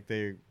 it's like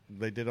they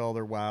did all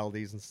their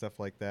wildies and stuff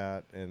like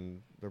that,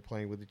 and they're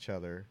playing with each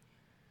other.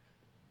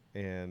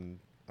 And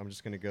I'm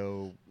just gonna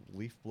go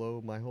leaf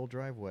blow my whole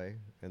driveway,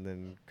 and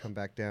then come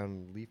back down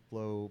and leaf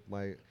blow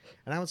my.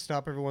 And I would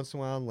stop every once in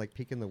a while and like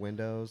peek in the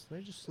windows.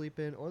 They're just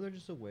sleeping, or they're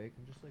just awake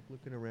and just like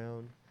looking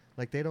around.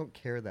 Like they don't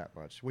care that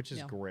much, which is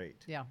Yeah. great.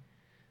 Yeah.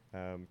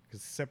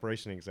 Because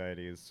separation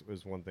anxiety is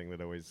one thing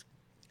that always.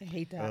 I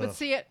hate that. But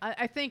see,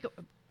 I think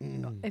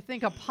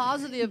a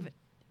positive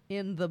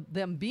in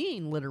them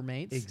being litter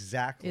mates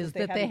Exactly. is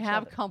They that have they each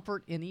have other.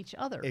 comfort in each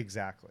other.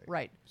 Exactly.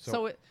 Right.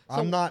 So,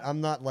 I'm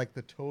not like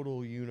the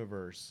total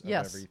universe of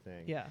Yes.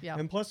 everything. Yeah. Yeah.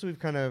 And plus we've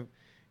kind of,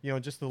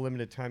 just the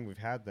limited time we've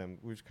had them,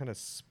 we've kind of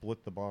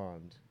split the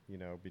bond,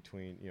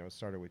 between, it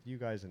started with you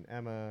guys and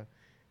Emma,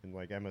 and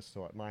like Emma's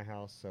still at my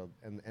house. So,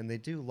 and they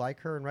do like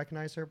her and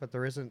recognize her, but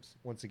there isn't,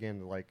 once again,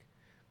 like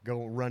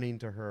go running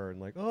to her and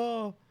like,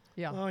 oh,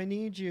 I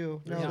need you.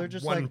 No, Yeah. they're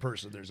just one like,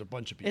 person. There's a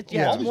bunch of people. It's,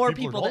 Yeah. it's All these more are-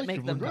 people all that these make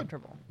people them are good.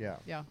 comfortable. yeah.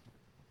 Yeah.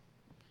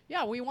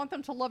 Yeah, we want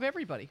them to love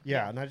everybody.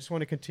 Yeah, and I just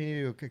want to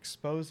continue to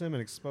expose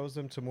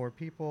them to more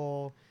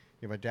people.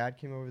 My dad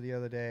came over the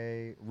other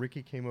day.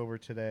 Ricky came over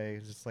today.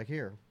 It's just like,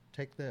 here,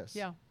 take this.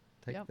 Yeah.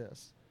 Take Yep.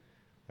 this.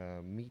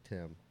 Meet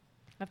him.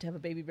 I have to have a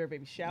baby bear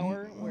baby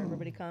shower where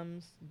everybody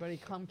comes, Everybody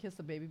come kiss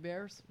the baby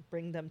bears.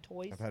 bring them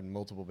toys. I've had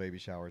multiple baby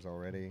showers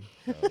already.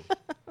 So.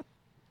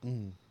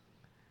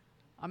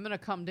 I'm going to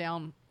come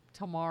down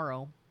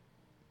tomorrow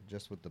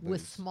Just with the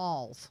with booze.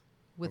 smalls.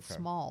 With Okay.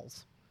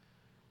 smalls.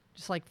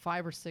 Just like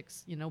 5 or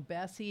 6,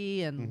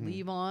 Bessie and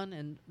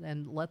Levon,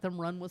 and let them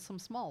run with some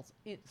smalls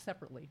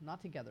separately,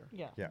 not together.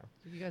 Yeah. Yeah.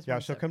 You guys Yeah,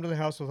 run she'll separate. come to the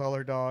house with all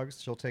her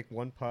dogs. She'll take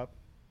one pup,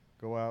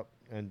 go out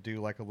and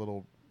do like a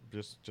little,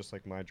 just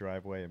like my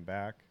driveway and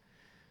back,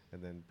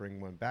 and then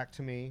bring one back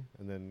to me,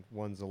 and then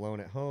one's alone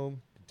at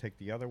home, take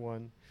the other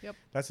one. Yep.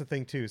 That's the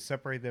thing too,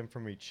 separate them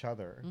from each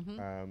other.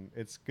 Mhm.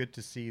 It's good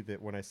to see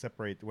that when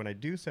I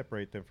do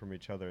separate them from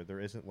each other, there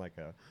isn't like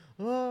a,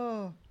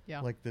 oh, Yeah.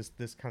 like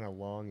this kind of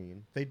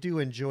longing. They do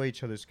enjoy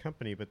each other's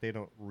company, but they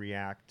don't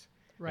react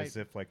Right. as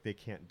if like they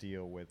can't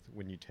deal with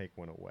when you take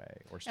one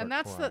away or start And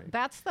that's crying.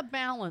 that's the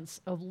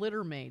balance of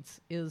litter mates,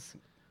 is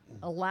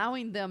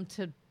allowing them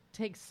to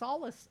take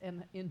solace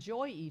and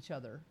enjoy each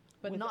other,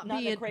 but With- not not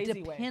in be a crazy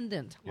way.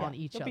 dependent on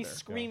each Don't other. be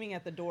screaming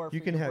at the door for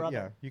You can your have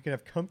brother. you can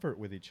have comfort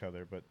with each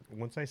other, but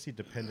once I see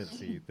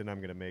dependency, then I'm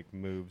gonna make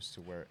moves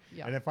to where.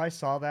 Yeah. And if I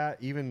saw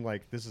that, even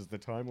like this is the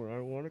time where I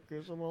want to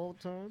kiss them all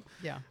the time.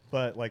 Yeah.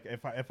 But like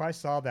if I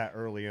saw that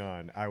early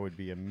on, I would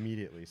be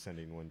immediately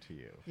sending one to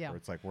you. Yeah. Where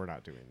it's like we're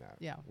not doing that.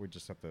 Yeah. We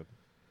just have to.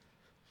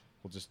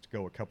 We'll just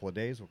go a couple of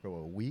days. We'll go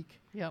a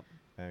week. Yep.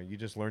 You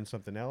just learn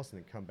something else,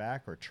 and then come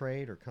back or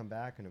trade or come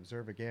back and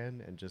observe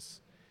again, and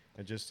just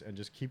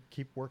keep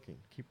working.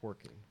 Could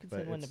But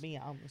send one to it's- me.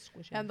 I'm gonna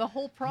squish it. And the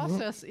whole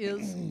process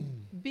is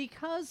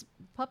because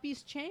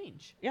puppies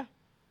change. yeah.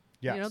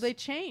 Yes. They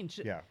change.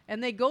 Yeah.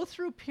 And they go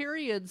through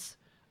periods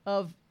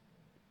of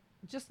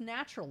just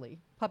naturally.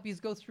 Puppies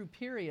go through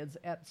periods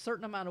at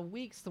certain amount of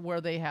weeks where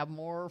they have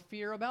more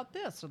fear about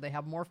this or they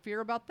have more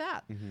fear about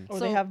that. Or So-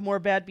 they have more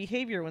bad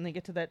behavior when they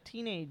get to that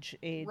teenage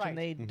age Right. and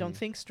they don't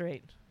think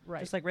straight.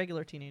 Right. Just like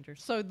regular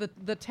teenagers. So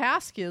the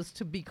task is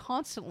to be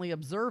constantly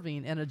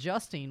observing and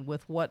adjusting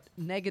with what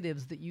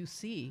negatives that you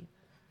see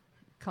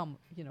come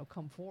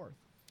forth.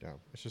 Yeah,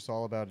 it's just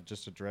all about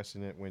just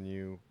addressing it when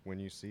you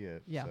see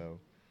it. Yeah. So.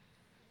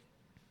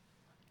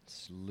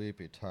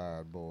 Sleepy,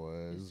 tired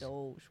boys.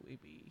 So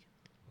sleepy.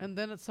 And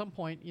then at some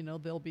point,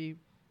 they'll be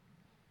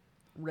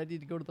ready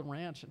to go to the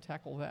ranch and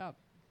tackle that.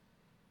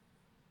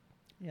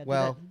 Yeah.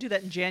 Well- do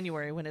that in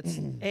January when it's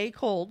A,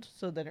 cold,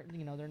 so that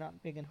they're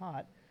not big and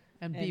hot.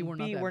 And B, we're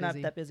not that we're busy.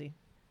 not that busy.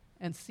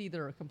 And C,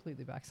 they're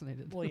completely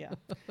vaccinated. Well, yeah.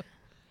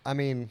 I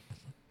mean,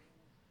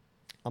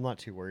 I'm not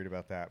too worried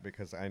about that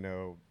because I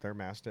know they're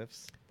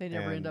mastiffs. They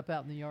never and- end up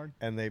out in the yard.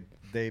 And they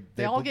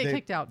all get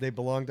kicked out. They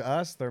belong to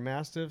us. They're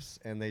mastiffs,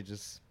 and they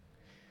just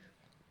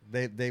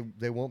they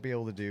won't be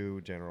able to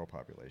do general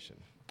population.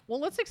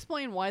 Well, let's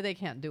explain why they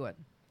can't do it.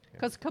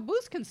 Because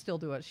Caboose can still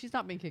do it. She's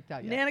not being kicked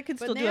out yet. Nana can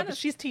But still do it, but Nana's-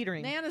 she's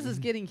teetering. Nana's is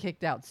getting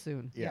kicked out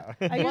soon. Yeah.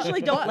 I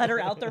usually don't let her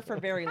out there for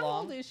very How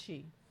long. old is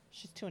she?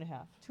 She's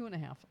 2.5.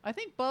 2.5. I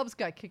think Bubs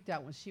got kicked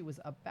out when she was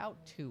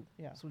about 2.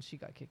 Yeah. That's when she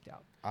got kicked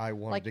out. I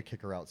wanted Like- to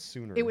kick her out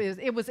sooner. It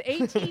was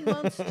 18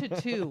 months to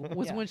 2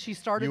 was Yeah. when she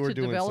started you were to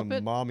doing develop some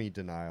it. mommy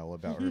denial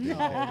about her being kicked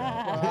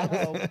out.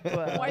 Oh,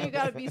 Bubs. Why you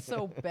gotta be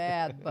so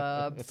bad,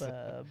 Bubs?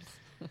 Bubs.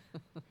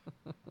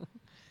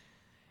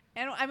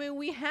 And I mean,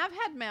 we have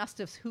had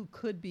mastiffs who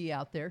could be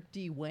out there.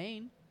 D.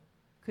 Wayne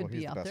could Well, he's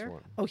be the out best there.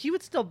 one. Oh, he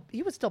would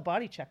still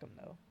body check him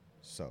though.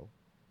 So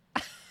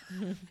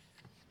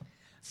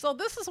So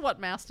this is what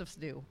mastiffs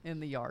do in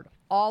the yard.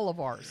 All of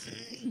ours.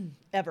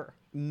 Ever.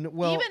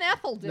 Well, even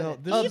Ethel did no,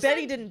 it. this Oh, is-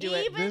 Betty didn't do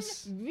it. Even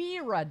This-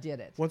 Vera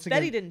did it. Once again,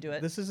 Betty didn't do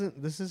it. This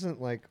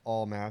isn't like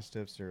all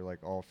mastiffs or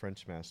like all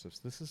French mastiffs.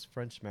 This is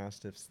French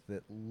mastiffs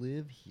that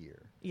live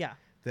here, Yeah.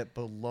 that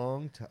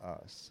belong to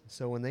us.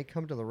 So when they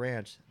come to the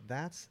ranch,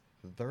 that's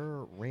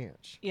their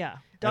ranch. Yeah.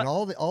 And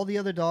all the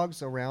other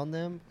dogs around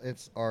them,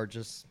 are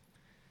just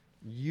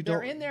They're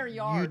don't in their You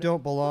yard.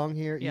 don't belong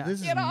here. Yeah. This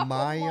is Get off of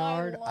my my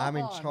yard. I'm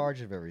in lawn. charge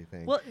of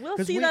everything. Well, we'll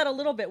 'Cause see we- that a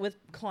little bit with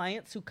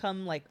clients who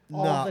come like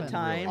all Not the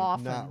time. Really,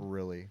 Often. Not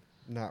really.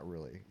 Not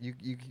really.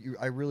 You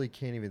I really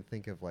can't even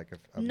think of like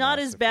a Not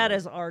as mastiff bad dog.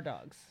 as our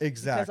dogs.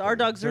 Exactly. Because our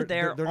dogs are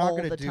there They're all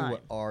not the do time.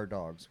 what our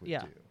dogs would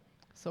Yeah. do.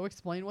 So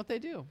explain what they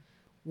do.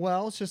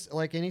 Well, it's just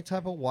like any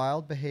type of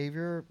wild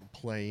behavior,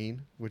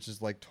 playing, which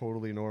is like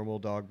totally normal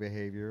dog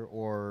behavior,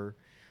 or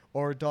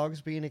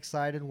dogs being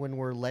excited when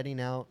we're letting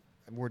out,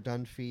 we're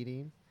done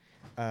feeding,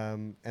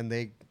 and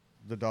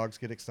the dogs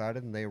get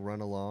excited and they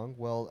run along.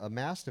 Well, a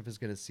mastiff is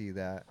going to see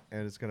that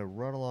and it's going to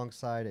run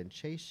alongside and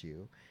chase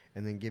you,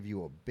 and then give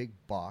you a big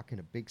balk and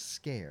a big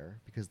scare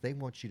because they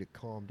want you to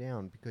calm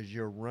down because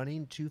you're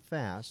running too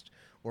fast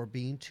or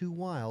being too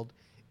wild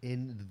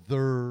in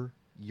their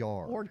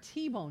yard. Or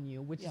T-bone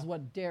you, which Yeah. is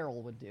what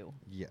Daryl would do.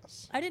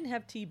 Yes. I didn't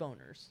have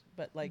T-boners,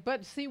 but like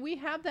But see, we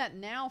have that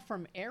now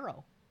from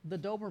Arrow, the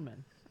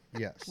Doberman.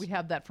 Yes. We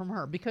have that from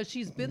her because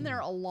she's been there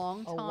a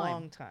long a time.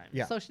 long time.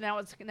 Yeah. So now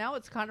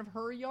it's kind of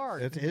her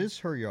yard. It is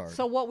her yard.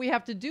 So what we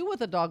have to do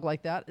with a dog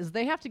like that is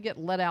they have to get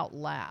let out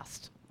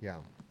last. Yeah.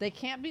 They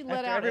can't be let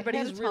After out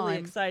everybody's ahead of really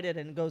time. excited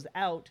and goes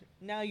out,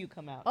 now you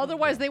come out.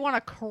 Otherwise, they want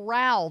to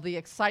corral the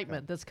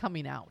excitement that's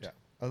coming out. Yeah.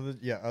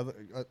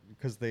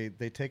 Because they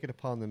take it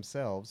upon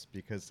themselves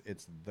because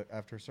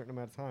after a certain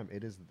amount of time,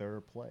 it is their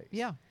place.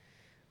 Yeah.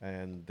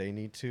 And they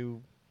need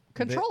to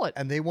Control it.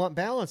 And they want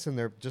balance in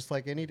there, just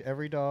like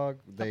every dog.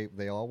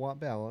 They all want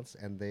balance,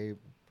 and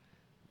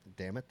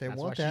damn it, they That's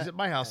want why that. she's at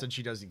my house and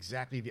she does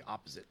exactly the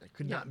opposite. It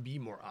could Yeah. not be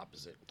more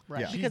opposite.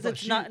 Right. Yeah. She's Because the- it's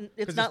she- not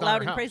 'cause loud her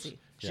and house. crazy.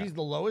 She's Yeah.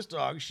 the lowest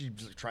dog. She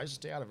tries to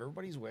stay out of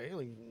everybody's way.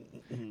 Like,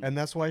 And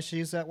that's why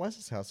she's at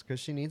Wes's house, because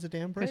she needs a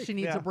damn break. Because she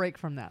needs Yeah. a break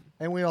from that.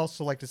 And we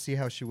also like to see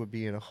how she would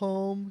be in a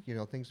home.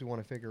 Things we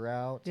want to figure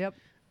out. Yep.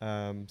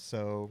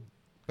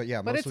 But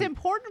yeah, But mostly, it's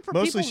important for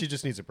mostly people. she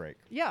just needs a break.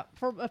 Yeah,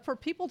 for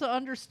people to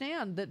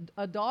understand that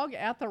a dog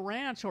at the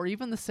ranch or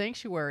even the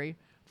sanctuary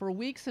for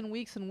weeks and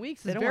weeks and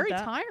weeks They is don't want very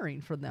that. tiring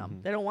for them.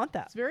 Mm-hmm. They don't want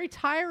that. It's very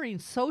tiring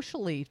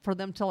socially for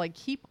them to like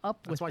keep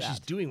up that's with why that. she's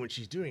doing what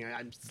she's doing.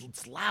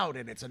 It's loud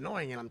and it's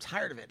annoying and I'm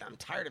tired of it.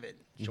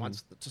 She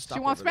wants to stop. She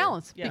wants over there.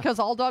 balance Yeah. because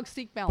all dogs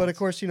seek balance. But of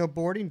course,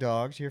 boarding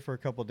dogs, you're here for a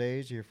couple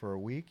days, you're here for a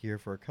week, you're here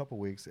for a couple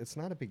weeks. It's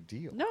not a big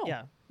deal. no,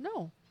 Yeah.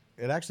 no.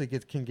 It actually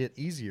can get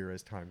easier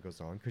as time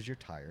goes on because you're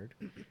tired,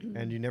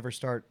 and you're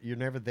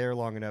never there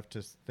long enough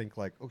to think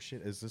like, oh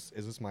shit, is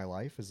this my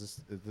life?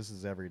 Is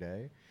this every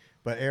day?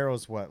 But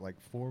Arrow's what, like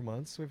 4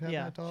 months we've had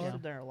Yeah, that she's dog?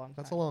 been there a long time.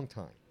 That's a long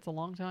time. It's a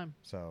long time.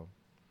 So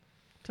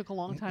Took a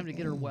long time to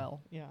get her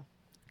well. Yeah.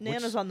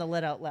 Nana's on the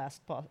let out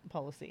last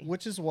policy.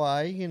 which is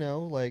why,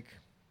 like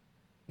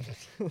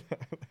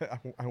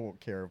I won't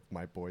care if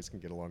my boys can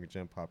get along a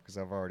gym pop because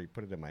I've already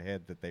put it in my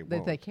head that they They,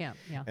 won't. they can't.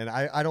 Yeah. And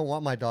I don't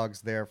want my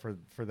dogs there for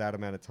that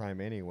amount of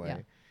time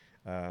anyway.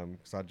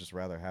 Because I'd just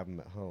rather have them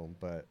at home.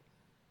 But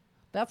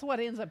That's what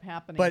ends up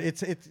happening.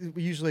 it's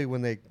usually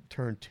when they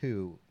turn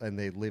 2 and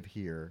they live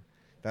here.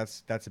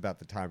 That's about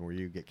the time where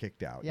you get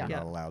kicked out. Yeah. You're Yeah.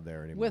 not allowed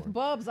there anymore. with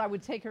Bubs, I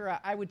would take her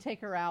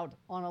out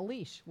on a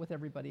leash with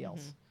everybody Mm-hmm.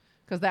 else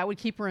because that would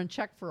keep her in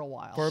check for a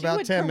while. For She about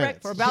would 10 correct-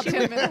 minutes. For about she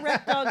 10 would minutes.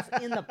 correct dogs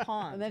in the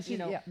pond. And then you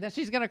know. then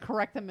she's going to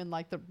correct them in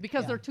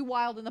because Yeah. they're too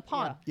wild in the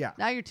pond. Yeah.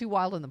 Now you're too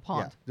wild in the Yeah,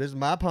 pond. this is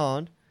my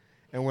pond,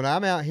 and when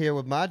I'm out here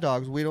with my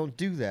dogs, we don't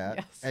do that.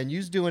 Yes. And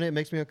you's doing it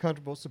makes me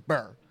uncomfortable. So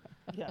burr,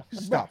 Yeah.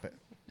 stop it.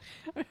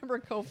 I remember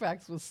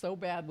Koufax was so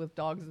bad with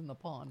dogs in the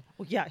pond.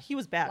 Well, yeah, he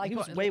was bad. He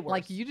was way worse.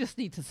 Like you just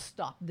need to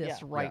stop this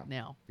Yeah. right Yeah.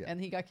 now. Yeah.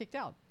 And he got kicked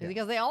out Yeah.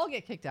 because they all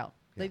get kicked out.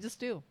 They Yeah. just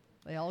do.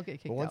 They all get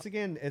kicked But once out.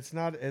 again, it's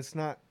not.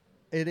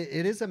 It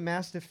is a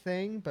mastiff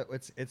thing, but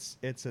it's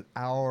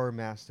our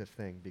mastiff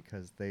thing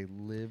because they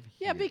live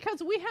here. Yeah,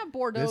 because we have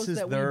Bordeaux This is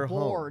that their we home.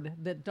 board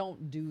that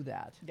don't do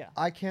that. yeah.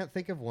 I can't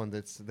think of one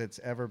that's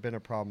ever been a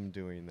problem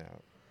doing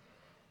that.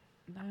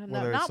 No,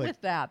 Whether not it's like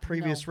with that.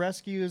 previous no.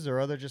 rescues or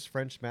other just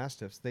French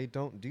mastiffs, they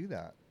don't do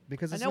that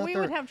because I it's know not we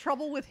their, would have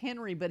trouble with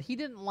Henry, but he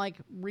didn't like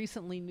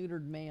recently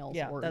neutered males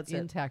Yeah, or that's it.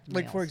 intact males.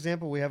 like for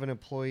example, we have an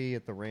employee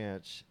at the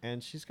ranch,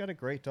 and she's got a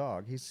great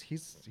dog. He's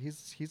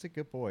a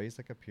good boy. He's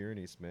like a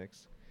Pyrenees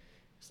mix.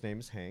 His name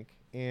is Hank,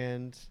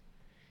 and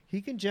he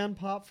can gen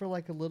pop for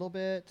like a little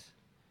bit,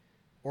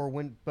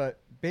 but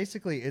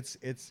basically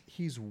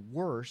he's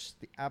worse,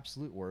 the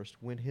absolute worst,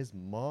 when his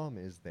mom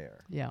is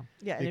there. Yeah.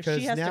 Yeah, and if Because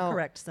she has to now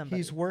correct somebody.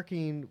 he's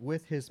working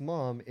with his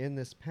mom in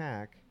this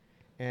pack,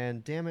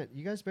 and damn it,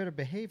 you guys better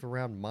behave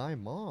around my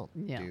mom,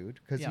 Yeah. dude,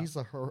 because Yeah.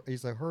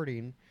 he's a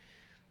herding,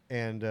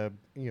 and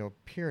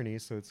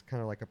Pyrenees, so it's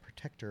kind of like a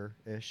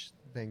protector-ish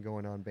thing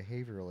going on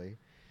behaviorally,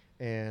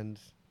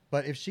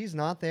 but if she's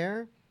not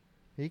there,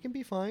 He can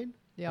be fine.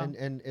 Yeah.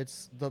 And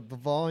it's the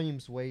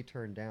volume's way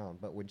turned down,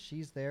 but when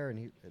she's there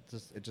and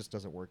it just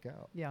doesn't work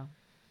out. Yeah.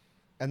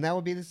 And that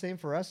would be the same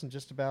for us and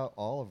just about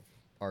all of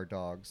our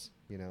dogs,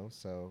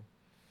 so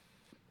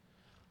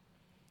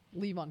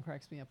Levon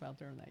cracks me up out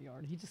there in that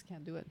yard. He just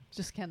can't do it.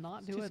 Just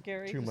cannot do Too it.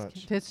 scary. too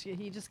Just much.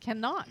 He just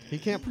cannot. He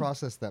can't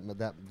process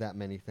that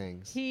many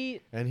things.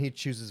 And he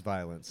chooses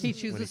violence. He when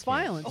chooses can't.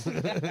 violence. I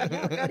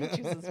forgot he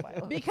chooses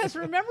violence. Because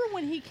remember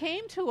when he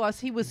came to us,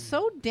 he was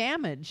so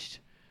damaged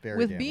Very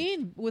with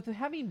damaged.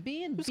 having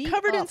been He was beat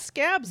covered in up.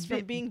 scabs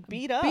from being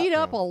beat up. Beat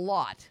up Yeah. a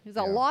lot. There's a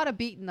Yeah. lot of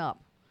beaten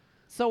up.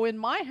 So in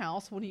my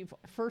house, when he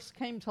first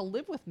came to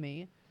live with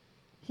me,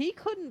 he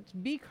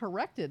couldn't be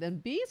corrected,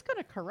 and B's going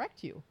to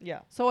correct you. Yeah.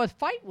 So a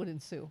fight would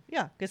ensue.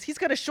 Yeah, because he's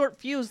got a short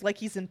fuse like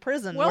he's in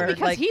prison. Well, where,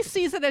 because like, he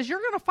sees it as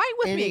you're going to fight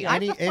with me. I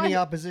have to any fight.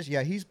 opposition.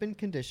 Yeah, he's been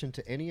conditioned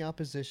to any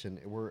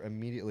opposition. We're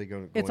immediately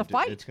going to. It's a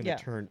fight. It's going Yeah.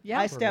 to turn. Yeah.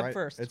 I turn stab right-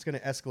 first. It's going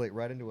to escalate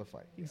right into a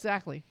fight.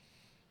 Exactly.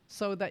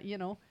 So that,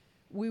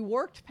 we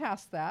worked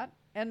past that,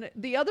 and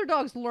the other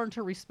dogs learned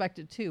to respect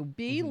it too.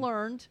 B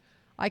learned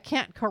I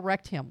can't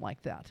correct him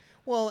like that.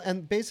 Well,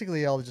 and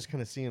basically, I'll just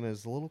kind of see him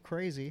as a little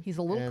crazy. He's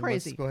a little and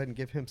crazy. Let's go ahead and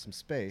give him some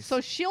space. So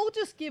she'll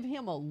just give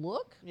him a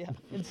look yeah,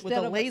 instead with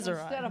a of laser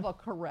instead eye. of a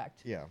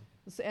correct. yeah.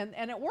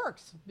 And it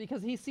works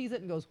because he sees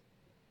it and goes,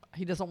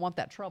 he doesn't want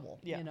that trouble.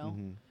 Yeah.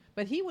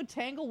 But he would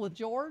tangle with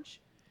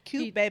George.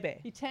 Cute baby.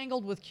 He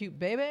tangled with Cute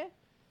Baby.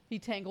 He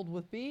tangled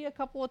with B a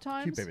couple of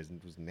times. Cute baby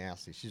was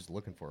nasty. She's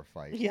looking for a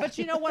fight. Yeah.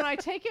 But when I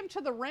take him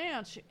to the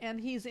ranch and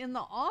he's in the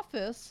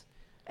office,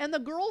 and the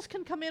girls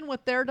can come in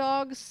with their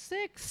dogs,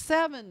 6,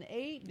 7,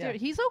 8. Yeah.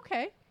 He's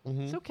okay.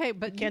 It's okay,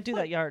 but Can't do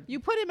that yard.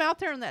 You put him out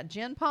there in that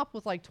gen pop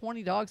with like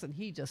 20 dogs, and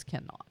he just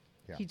cannot.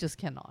 Yeah. He just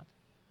cannot.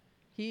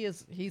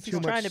 He's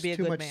trying to be a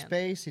too good much man.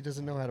 space. He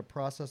doesn't know how to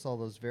process all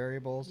those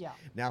variables. Yeah.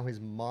 Now his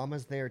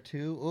mama's there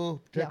too.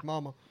 Oh, protect Yeah.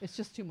 mama. It's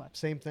just too much.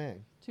 Same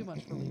thing. Too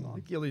much for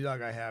Levon. The only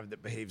dog I have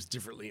that behaves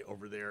differently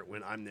over there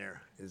when I'm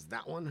there is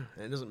that one.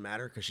 And it doesn't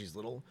matter because she's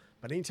little.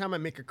 But anytime I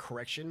make a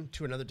correction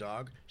to another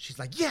dog, she's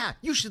like, yeah,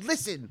 you should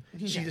listen.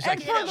 She just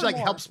And she like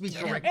furthermore- helps me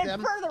correct and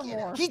them.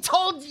 furthermore- He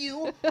told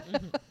you.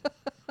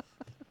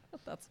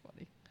 That's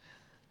funny.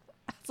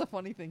 That's a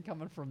funny thing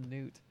coming from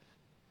Newt,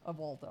 of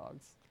all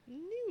dogs.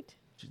 Newt.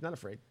 She's not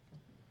afraid.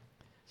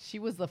 She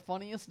was the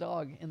funniest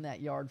dog in that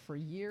yard for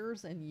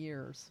years and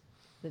years.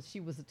 That she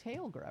was a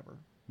tail grabber.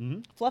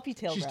 Fluffy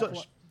tail She grab.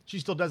 she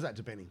still does that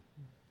to Benny.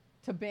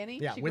 To Benny,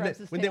 Yeah, she when grabs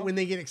his when tail. when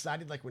they get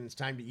excited, like when it's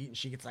time to eat, and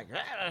she gets like,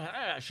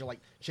 she'll like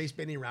chase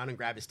Benny around and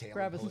grab his tail.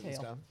 Grab and his pull it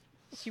and tail.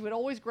 stuff. She would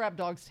always grab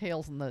dogs'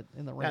 tails in the ranch.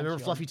 Yeah, remember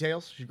yard. Fluffy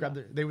Tails? She grabbed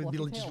Yeah, they would be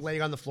Fluffy just Tails.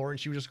 laying on the floor, and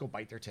she would just go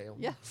bite their tail.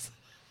 Yes.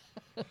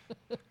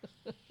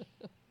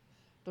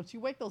 Don't you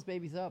wake those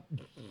babies up.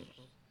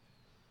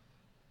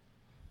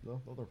 No,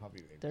 they're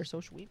puppy babies. They're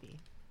so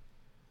sweepy.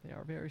 They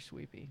are very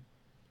sweepy.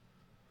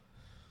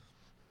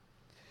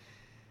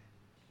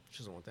 She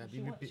doesn't want that.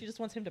 She just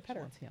wants him to pet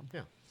her. Wants him.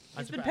 Yeah.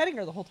 He's been petting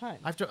her the whole time.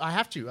 I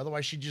have to.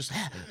 Otherwise, she just.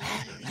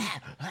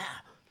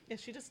 Yeah,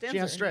 she just stands She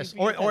there has and stress.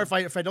 you Or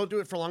pet if I don't do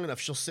it for long enough,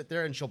 she'll sit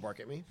there and she'll bark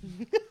at me.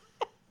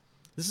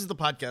 This is the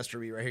podcast for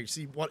me right here. You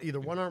see either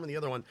one arm or the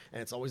other one,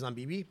 and it's always on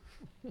BB.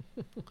 I'm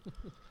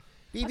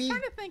BB.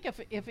 trying to think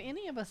if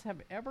any of us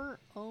have ever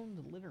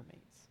owned litter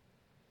mates.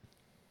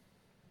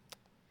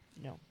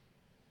 No.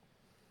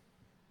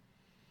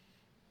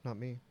 Not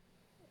me.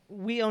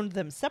 We owned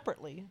them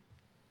separately,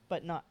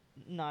 but not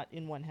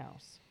in one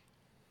house.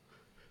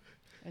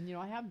 And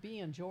I have B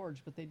and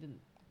George, but they didn't.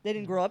 They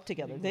didn't grow up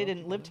together. didn't They grow up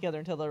didn't live together. together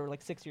until they were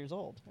like 6 years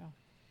old. Yeah.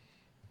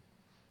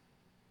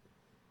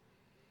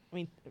 I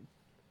mean,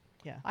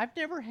 yeah. I've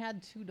never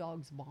had two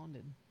dogs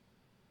bonded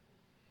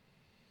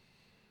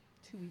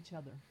to each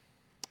other.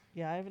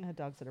 Yeah, I haven't had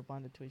dogs that are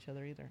bonded to each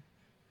other either.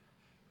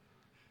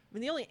 I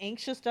mean, the only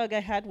anxious dog I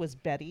had was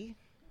Betty.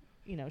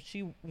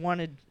 She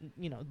wanted,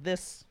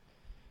 this.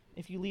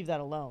 If you leave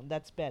that alone,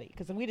 that's Betty.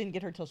 Because we didn't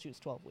get her till she was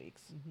 12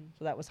 weeks.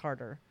 So that was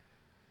harder.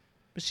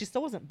 But she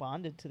still wasn't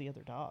bonded to the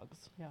other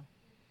dogs. Yeah.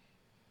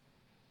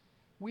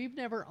 We've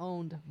never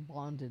owned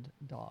bonded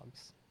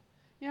dogs.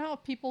 You know how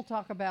people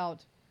talk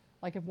about,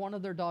 like, if one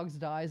of their dogs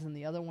dies and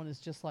the other one is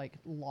just like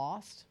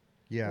lost,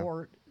 Yeah.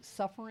 or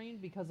suffering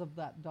because of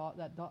that dog.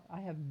 I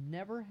have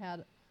never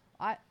had.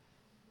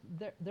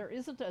 There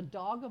isn't a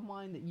dog of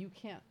mine that you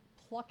can't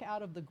pluck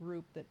out of the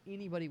group that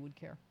anybody would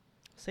care.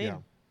 Same. Yeah.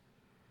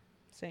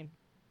 Same.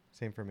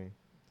 Same for me.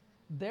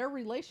 Their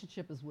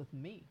relationship is with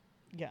me.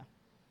 Yeah.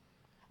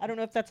 I don't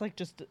know if that's like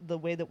just the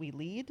way that we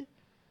lead,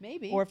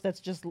 Maybe. or if that's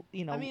just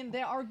I mean,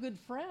 they are good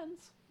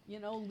friends.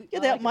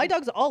 yeah, my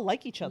dogs all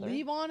like each other.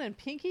 Levon and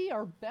Pinky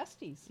are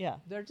besties. Yeah.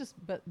 They're just,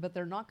 but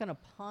they're not going to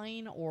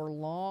pine or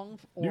long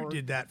or Newt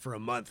did that for a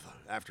month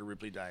after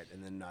Ripley died,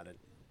 and then not it.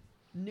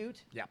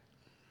 Newt. Yeah.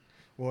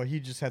 Well, he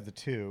just had the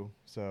 2,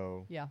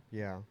 so Yeah.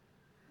 yeah.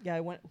 Yeah, I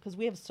went because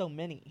we have so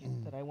many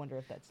that I wonder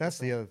if that's. That's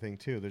the different. other thing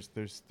too.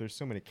 There's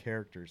so many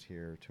characters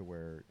here to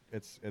where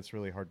it's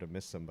really hard to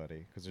miss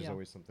somebody because there's Yeah.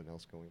 always something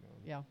else going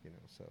on. Yeah.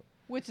 So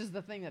Which is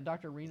the thing that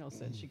Dr. Reno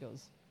said. She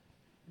goes,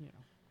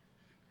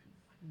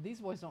 these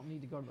boys don't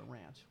need to go to the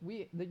ranch.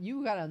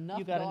 You got enough.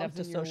 You got dogs enough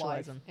to in your socialize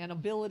life them. and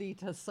ability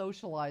to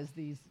socialize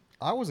these.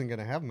 I wasn't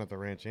gonna have them at the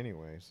ranch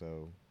anyway,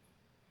 so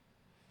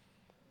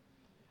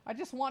I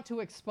just want to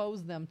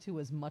expose them to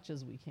as much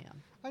as we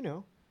can. I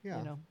know. Yeah.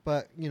 You know.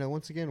 But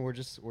once again, we're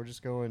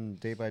just going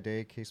day by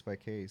day, case by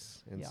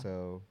case, and Yeah.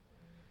 so,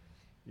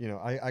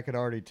 I could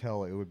already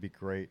tell it would be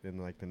great in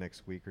like the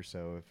next week or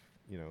so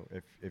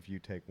if you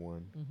take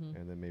one, Mhm.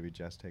 and then maybe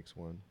Jess takes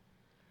one.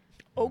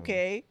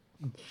 Okay.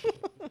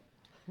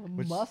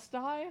 Which- Must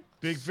I?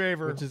 Big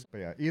favor. Which is, but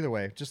yeah. Either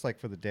way, just like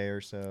for the day or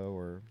so,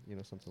 or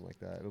something like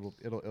that,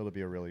 it'll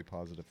be a really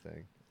positive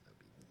thing.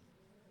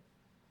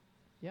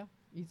 Yeah,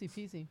 easy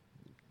peasy.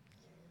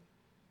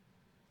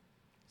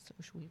 So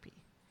sweepy.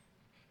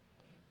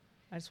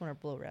 I just want to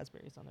blow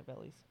raspberries on their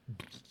bellies.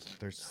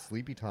 There's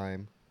sleepy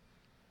time.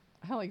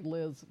 I like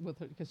Liz with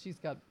her because she's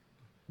got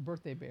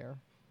birthday bear.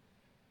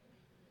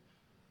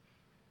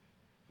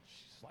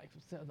 She's like,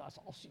 that's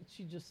all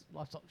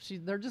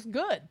they're just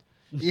good.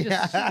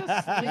 Yeah.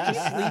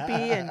 Just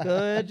Sleepy and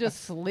good.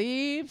 just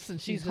sleeps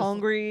and She's just-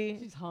 hungry.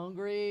 She's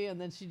hungry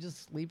and then she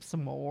just sleeps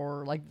some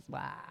more. Like,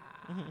 wow.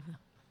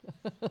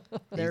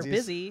 They're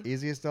busy.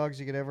 Easiest dogs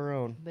you could ever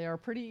own. They are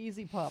pretty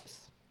easy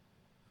pups.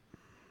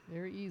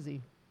 Very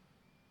easy.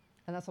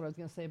 And that's what I was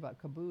going to say about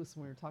Caboose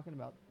when we were talking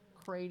about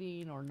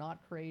crating or not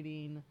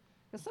crating.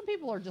 Because some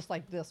people are just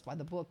like this by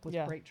the book with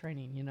Yeah. crate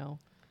training,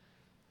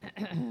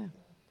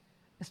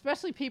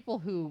 Especially people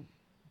who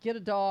get a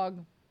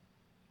dog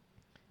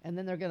and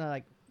then they're going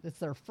to it's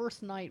their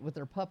first night with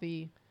their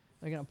puppy.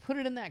 They're going to put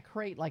it in that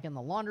crate like in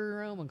the laundry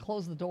room and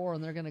close the door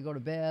and they're going to go to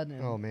bed.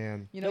 And, Oh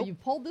man. Nope. you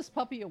pulled this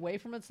puppy away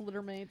from its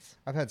litter mates.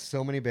 I've had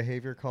so many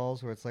behavior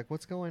calls where it's like,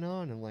 what's going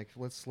on? And like,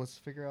 let's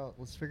figure out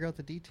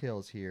the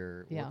details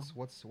here. Yeah.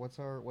 What's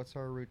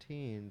our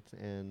routine?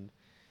 And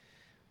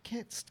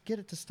can't get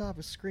it to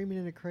stop screaming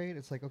in a crate.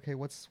 It's like, okay,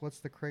 what's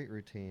the crate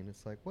routine?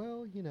 It's like,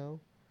 well,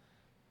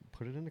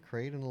 put it in a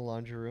crate in the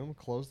laundry room,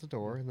 close the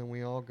door, and then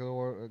we all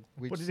go.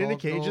 We Put just it in a all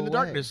cage go in the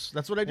away. darkness.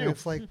 That's what I do. And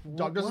it's like,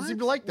 Dog doesn't seem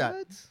to what? like that.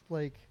 What?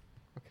 Like,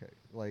 okay,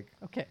 like.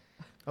 Okay.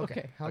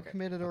 Okay. How Okay,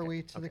 committed are okay,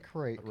 we to the okay,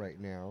 crate okay. right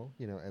now?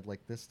 At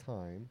like this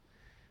time,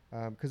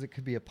 because it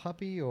could be a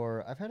puppy,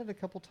 or I've had it a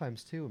couple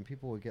times too, and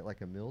people would get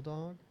like a mill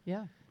dog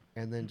Yeah.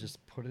 and then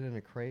just put it in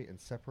a crate and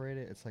separate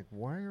it. It's like,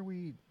 why are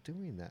we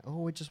doing that? Oh,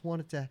 we just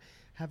wanted to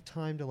have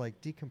time to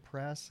like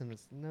decompress, and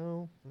it's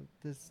no,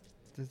 this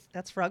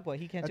That's Frog Boy.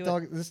 He can't do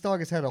dog. This dog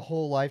has had a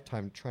whole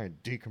lifetime trying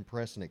to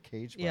decompress in a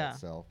cage by Yeah.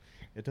 itself.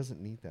 It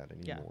doesn't need that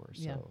Yeah. anymore.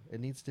 Yeah. So it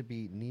needs to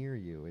be near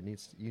you.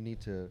 You need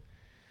to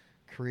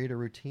create a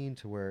routine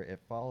to where it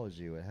follows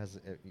you. It has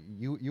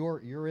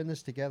you're in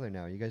this together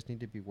now. You guys need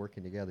to be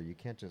working together. You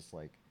can't just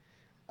like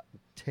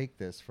take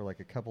this for like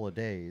a couple of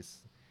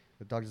days.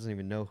 The dog doesn't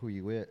even know who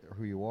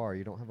you are.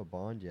 You don't have a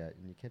bond yet,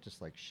 and you can't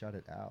just like shut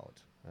it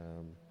out.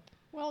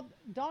 Well,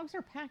 dogs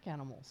are pack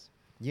animals.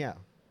 Yeah,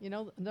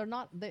 They're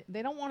not.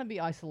 They don't want to be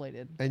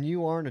isolated. and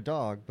you aren't a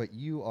dog, but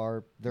you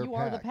are their You pack.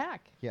 are the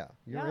pack. Yeah,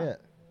 you're Yeah.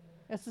 it.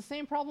 It's the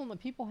same problem that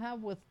people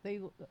have with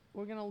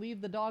we're going to leave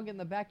the dog in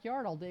the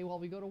backyard all day while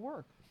we go to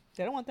work.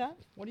 They don't want that.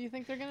 What do you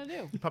think they're going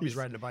to do? Puppy's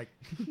riding a bike.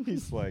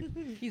 He's like.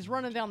 He's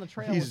running down the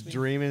trail. He's with me.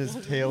 dreaming, his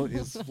tail,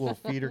 his little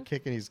feet are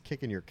kicking. He's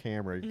kicking your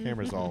camera. Your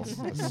camera's all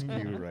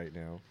askew right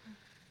now.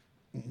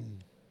 You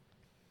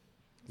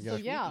So,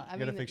 yeah, I you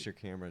gotta mean, fix your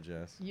camera,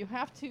 Jess. You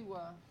have to.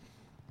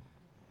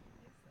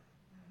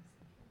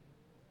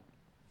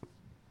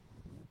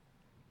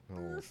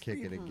 Oh, kick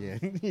it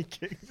again. He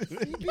kicks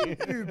it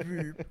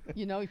again.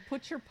 You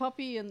put your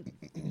puppy in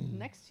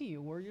next to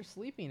you where you're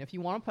sleeping. If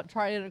you want to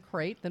try it in a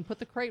crate, then put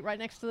the crate right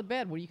next to the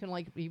bed where you can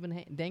like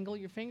even dangle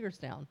your fingers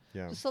down.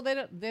 Yeah. Just so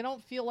they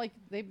don't feel like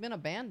they've been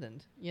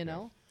abandoned. You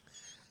know.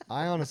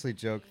 I honestly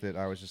joked that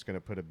I was just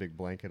gonna put a big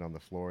blanket on the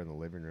floor in the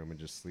living room and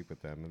just sleep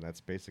with them, and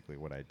that's basically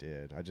what I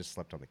did. I just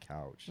slept on the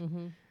couch,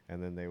 and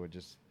then they would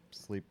just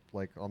sleep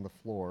like on the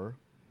floor,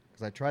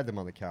 because I tried them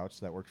on the couch.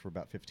 That worked for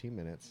about 15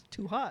 minutes,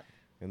 Too hot.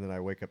 and then I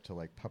wake up to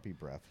like puppy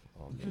breath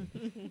on them.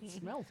 It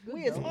smells good.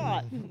 We is though.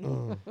 hot.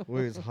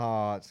 We're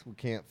hot. We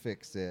can't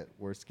fix it.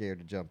 We're scared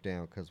to jump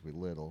down because we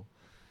little.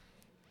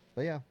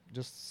 But yeah,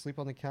 just sleep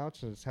on the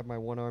couch and just have my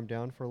one arm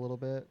down for a little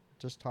bit,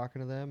 just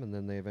talking to them, and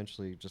then they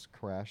eventually just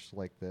crash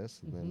like this,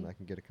 and then I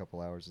can get a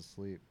couple hours of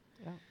sleep.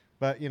 Yeah.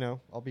 But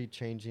I'll be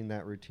changing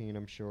that routine,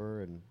 I'm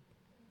sure, and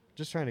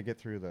just trying to get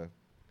through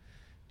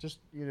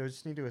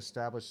just need to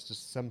establish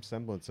just some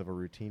semblance of a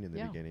routine in the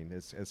Yeah. beginning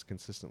as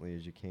consistently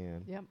as you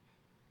can. Yep.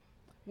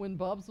 When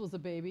Bubs was a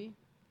baby,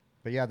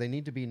 But yeah, they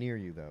need to be near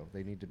you though.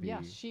 They need to be.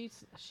 yeah,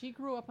 she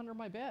grew up under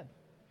my bed.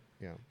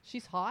 Yeah.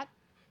 She's hot.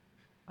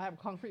 I have a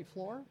concrete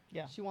floor.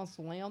 Yeah. She wants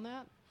to lay on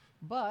that.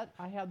 But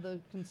I had the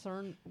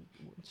concern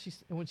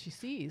when she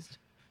seized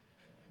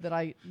that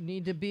I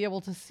need to be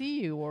able to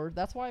see you, or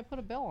that's why I put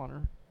a bell on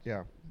her.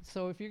 Yeah.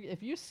 So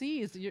if you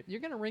seize, you're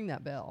going to ring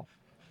that bell.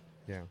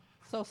 Yeah.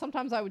 So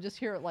sometimes I would just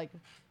hear it like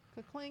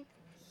clink,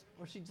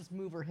 or she'd just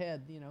move her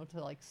head,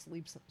 to like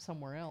sleep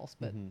somewhere else.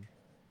 But Mhm.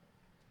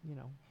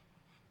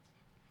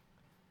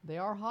 they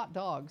are hot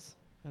dogs,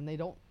 and they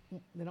don't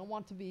They don't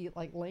want to be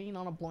like laying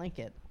on a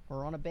blanket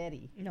or on a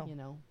beddie. No. You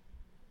know.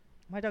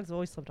 My dog's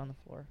always slept on the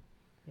floor.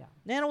 Yeah.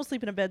 Nana will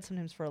sleep in a bed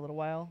sometimes for a little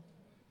while.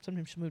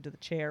 Sometimes she'll move to the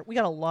chair. We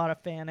got a lot of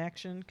fan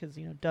action because,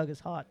 Doug is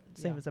hot,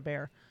 same Yeah. as a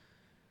bear.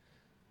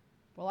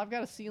 Well, I've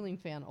got a ceiling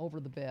fan over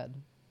the bed,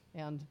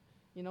 and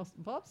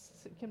Bubs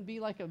can be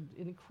like an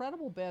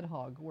incredible bed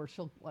hog where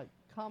she'll like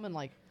come and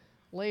like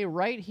lay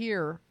right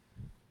here,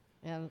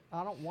 and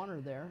I don't want her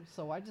there,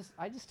 so I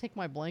just take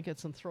my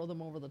blankets and throw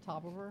them over the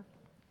top of her.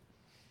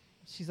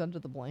 She's under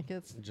the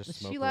blankets. Just But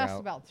smoke she her lasts out.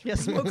 about three. Yeah,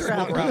 smoke her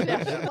out.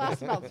 Yeah, she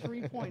lasts about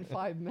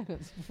 3.5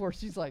 minutes before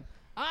she's like,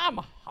 I'm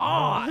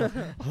hot.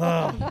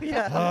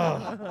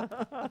 Yeah.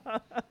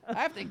 I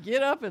have to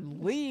get up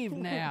and leave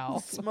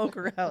now. Smoke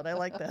her out. I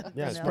like that.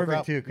 Yeah, it's You know? smoke her perfect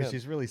out. too because Yeah.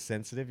 she's really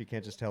sensitive. You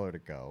can't just tell her to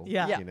go.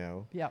 Yeah. Yeah. You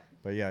know. Yeah.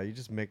 But yeah, you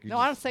just make. No,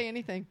 I don't say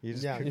anything. You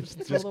just, Yeah, cook, you just,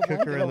 throw the cook her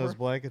blanket in those over.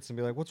 blankets and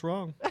be like, "What's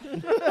wrong?" You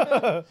Need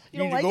don't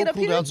to like go it up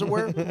cool here? down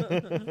somewhere.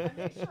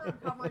 Make sure I'm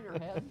covering your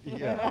head.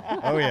 Yeah.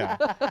 Oh yeah.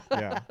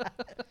 Yeah.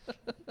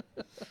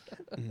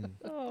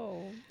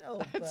 Oh.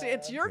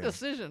 It's your Yeah.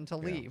 decision to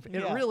leave. It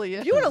Yeah. really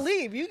is. If you want to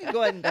leave, you can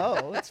go ahead and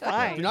go. It's If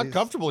fine. you're not These-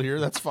 comfortable here,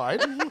 that's fine.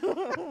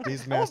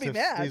 These I won't be mastiffs.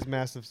 mad. These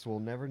mastiffs will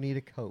never need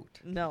a coat.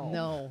 No.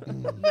 No,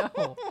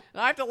 no.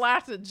 And I have to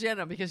laugh at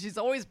Jenna because she's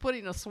always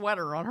putting a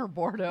sweater on her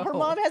Bordeaux. Her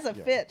mom has a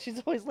Yeah. fit. She's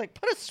always like,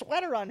 put a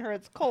sweater on her.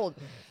 It's cold.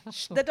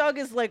 The dog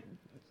is like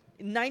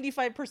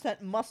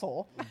 95%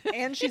 muscle,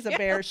 and she's a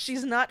bear.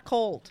 She's not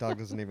cold. Dog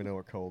doesn't even know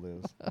what cold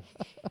is.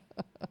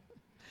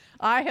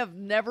 I have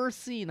never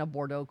seen a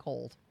Bordeaux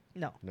cold.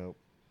 No. Nope.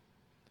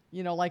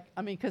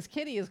 Because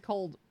Kitty is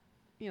cold.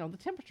 The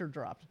temperature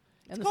dropped.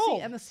 And It's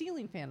cold. and the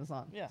ceiling fan is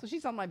on. Yeah. So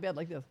she's on my bed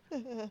like this.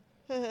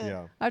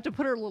 Yeah. I have to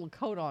put her little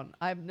coat on.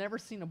 I've never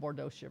seen a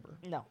Bordeaux shiver.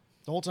 No.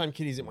 The whole time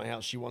Kitty's at my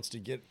house, she wants to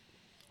get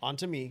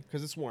onto me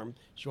because it's warm.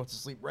 She wants to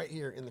sleep right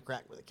here in the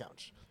crack with the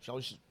couch. She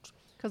always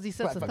Because he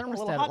sets the Right, but- A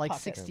little thermostat hot at like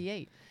pocket.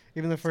 68.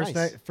 Even the first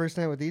nice.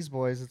 night with these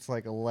boys, it's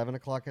like 11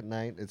 o'clock at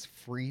night. It's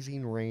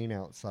freezing rain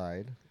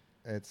outside.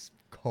 It's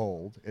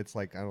cold. It's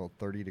like, I don't know,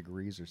 30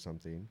 degrees or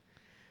something.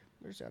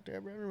 They're just out there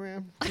running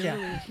around.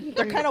 Yeah.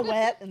 They're kind of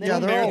wet. And they Yeah,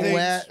 don't they're know all things.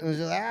 wet. It was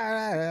just, ah,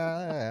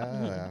 ah,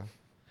 ah, ah.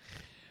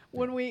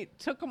 When we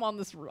took them on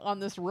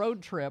this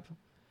road trip,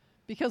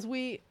 because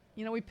we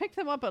picked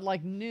them up at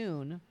like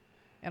noon,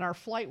 and our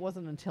flight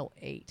wasn't until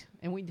 8,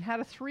 and we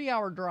had a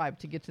 3-hour drive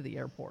to get to the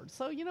airport.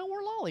 So we're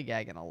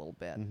lollygagging a little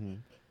bit,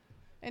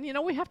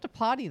 and we have to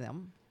potty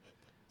them.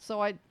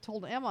 So I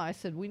told Emma, I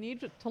said we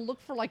need to look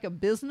for like a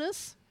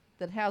business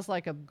that has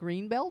like a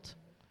green belt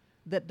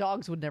that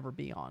dogs would never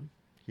be on.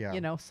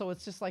 Yeah. So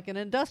it's just like an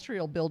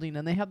industrial building,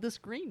 and they have this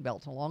green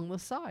belt along the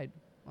side.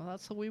 Well,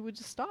 that's so we would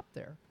just stop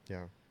there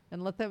Yeah.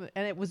 and let them.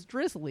 And it was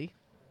drizzly,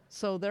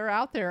 so they're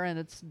out there, and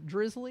it's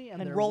drizzly,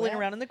 and And they're rolling wet,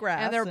 around in the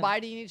grass. and they're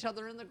biting each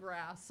other in the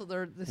grass.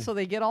 So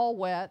they get all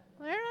wet.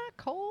 They're not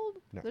cold.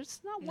 No. They're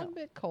just not No. one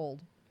bit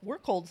cold. We're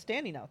cold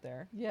standing out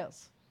there.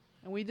 Yes,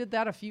 and we did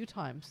that a few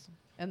times,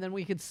 and then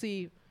we could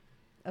see.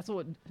 That's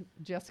what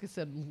Jessica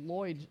said.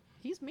 Lloyd,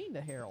 he's mean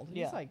to Harold. He's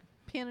Yeah. like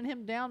pinning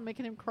him down,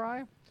 making him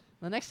cry.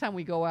 The next time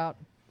we go out,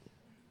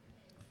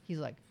 he's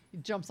like, he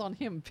jumps on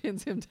him,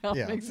 pins him down,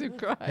 Yeah. makes him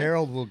cry.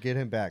 Harold will get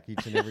him back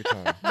each and every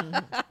time.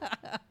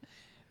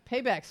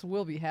 Paybacks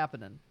will be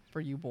happening for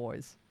you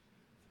boys.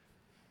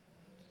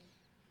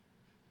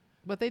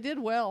 But they did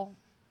well.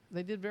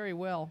 They did very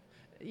well.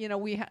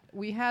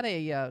 We had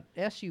a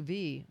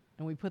SUV,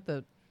 and we put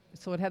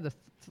so it had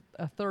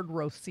a third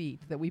row seat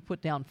that we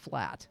put down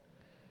flat.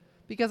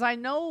 Because I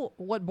know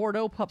what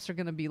Bordeaux pups are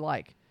going to be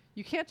like.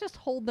 You can't just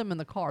hold them in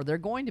the car. They're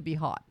going to be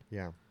hot.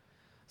 Yeah.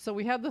 So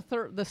we had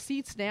the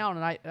seats down,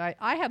 and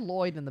I had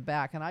Lloyd in the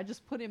back, and I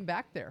just put him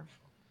back there.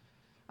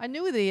 I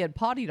knew that he had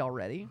pottied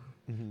already,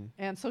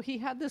 and so he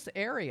had this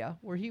area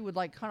where he would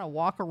like kind of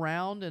walk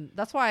around, and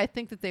that's why I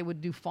think that they would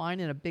do fine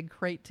in a big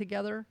crate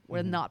together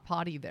with not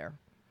potty there,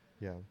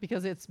 Yeah.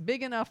 because it's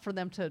big enough for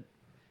them to,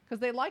 because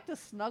they like to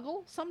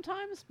snuggle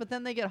sometimes, but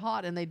then they get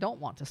hot and they don't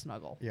want to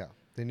snuggle. Yeah.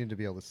 They need to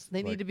be able to.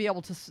 They need to be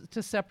able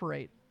to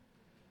separate.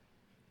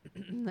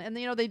 And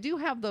they do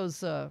have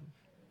those.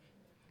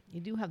 You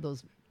do have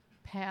those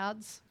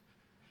pads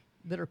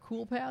that are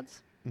cool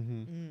pads.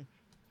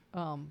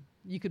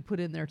 You could put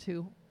in there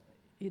too.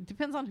 It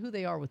depends on who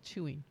they are with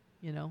chewing.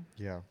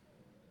 Yeah.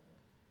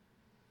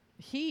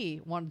 He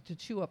wanted to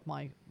chew up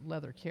my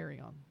leather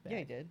carry-on bag. Yeah,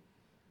 he did.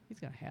 He's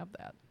gonna have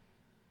that.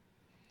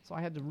 So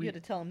I had to You had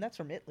to tell him that's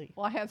from Italy.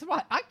 Well,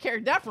 I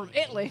carried that from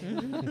Italy.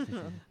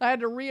 I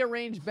had to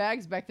rearrange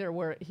bags back there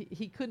where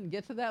he couldn't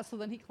get to that, so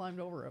then he climbed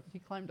over it. He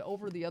climbed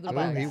over the other Oh,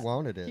 bags. he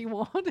wanted it. He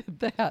wanted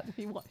that.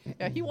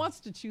 He wants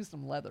to chew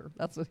some leather.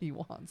 That's what he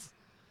wants.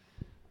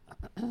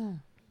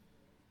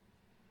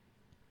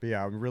 But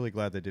yeah, I'm really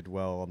glad they did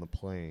well on the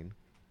plane.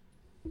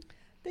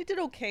 They did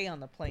okay on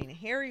the plane.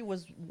 Harry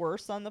was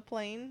worse on the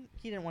plane.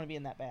 He didn't want to be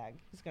in that bag.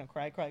 He's going to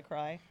cry, cry,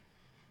 cry.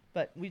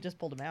 But we just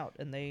pulled him out,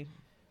 and they...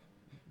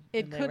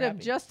 It and they could were have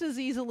happy. just as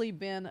easily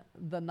been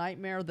the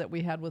nightmare that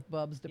we had with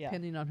Bubs, Yeah.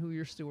 depending on who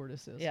your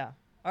stewardess is. Yeah.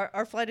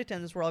 Our flight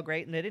attendants were all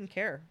great, and they didn't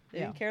care. They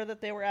Yeah. didn't care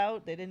that they were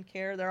out. They didn't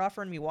care. They're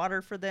offering me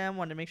water for them.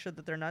 Wanted to make sure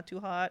that they're not too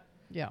hot.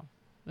 Yeah.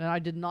 And I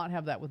did not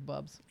have that with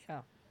Bubs.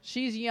 Yeah.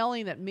 She's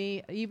yelling at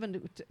me,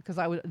 even because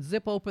I would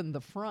zip open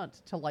the front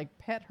to like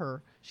pet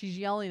her. She's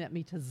yelling at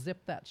me to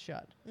zip that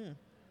shut. Mm.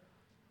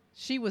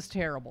 She was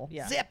terrible.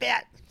 Yeah. Zip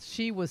it.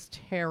 She was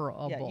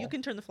terrible. Yeah, you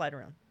can turn the flight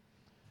around.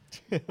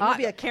 I'm gonna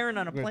be a Karen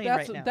on a plane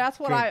right now. That's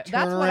what Gonna I. turn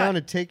That's what around I.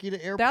 and take you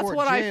to airport That's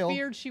what jail. I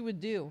feared she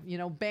would do. You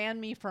know, ban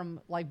me from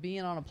like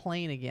being on a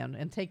plane again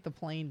and take the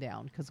plane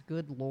down. Because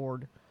good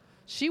lord,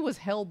 she was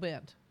hell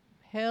bent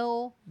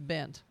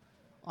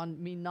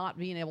on me not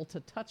being able to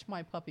touch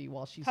my puppy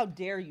while she's How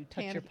dare you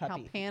touch your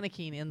puppy?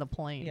 panicking in the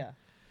plane. Yeah.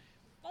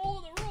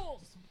 Follow the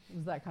rules. It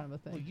was that kind of a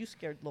thing. Well, you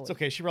scared Lloyd. It's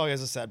okay. She probably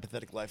has a sad,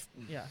 pathetic life.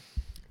 Yeah.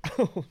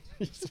 Oh,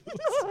 Jesus.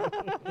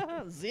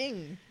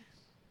 Zing.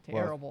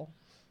 Terrible.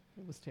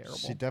 It was terrible.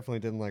 She definitely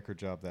didn't like her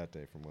job that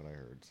day, from what I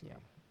heard. So. Yeah.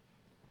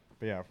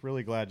 But yeah,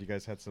 really glad you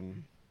guys had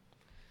some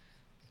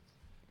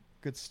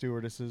good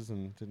stewardesses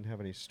and didn't have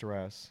any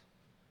stress.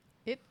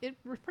 It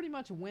pretty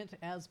much went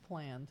as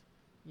planned.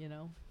 You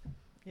know.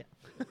 Yeah.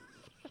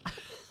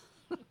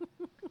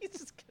 He's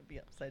just gonna be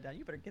upside down.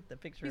 You better get the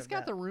picture. He's of got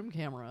that. the room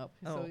camera up,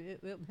 so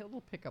Oh.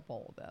 it'll pick up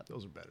all of that.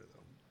 Those are better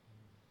though.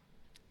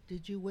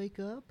 Did you wake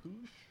up?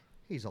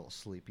 He's all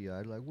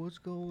sleepy-eyed, like, what's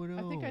going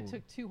on? I think I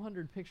took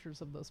 200 pictures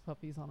of those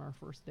puppies on our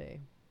first day.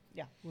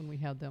 Yeah. When we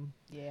had them.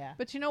 Yeah.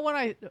 But you know what?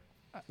 It's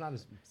not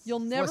as You'll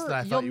less than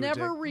I never thought you would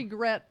never take.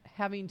 regret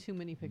having too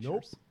many pictures.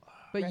 Nope.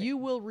 But Right. you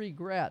will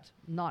regret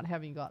not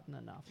having gotten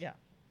enough. Yeah.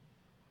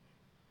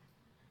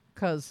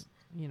 Because,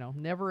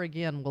 never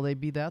again will they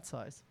be that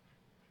size.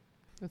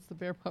 It's the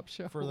Bear Pup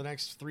Show. For the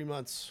next 3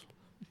 months.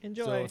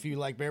 Enjoy. So if you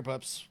like bear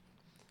pups,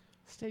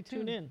 Stay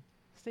tuned. Tune in.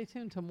 Stay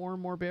tuned to more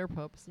and more Bear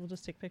Pups. We'll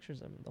just take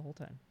pictures of them the whole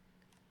time.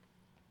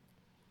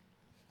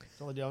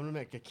 so I'm gonna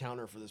make a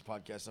counter for this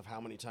podcast of how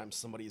many times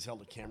somebody has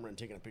held a camera and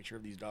taken a picture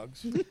of these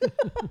dogs.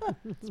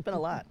 It's been a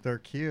lot. They're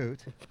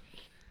cute.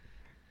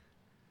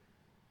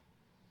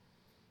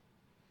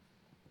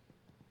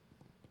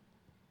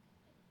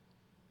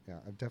 Yeah,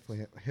 I've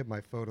definitely hit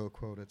my photo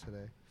quota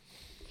today.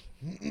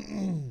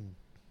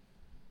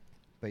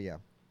 But yeah,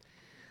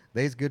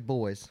 they's good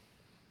boys.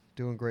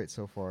 Doing great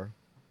so far.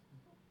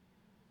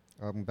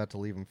 I'm about to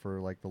leave them for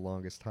like the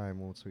longest time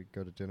once we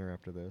go to dinner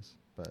after this.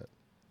 But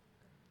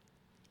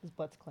His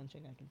butt's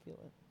clenching. I can feel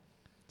it.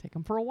 Take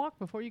them for a walk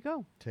before you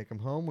go. take them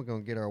home. We're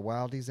going to get our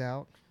wildies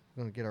out.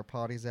 We're going to get our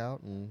potties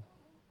out. And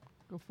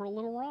Go for a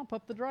little romp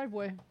up the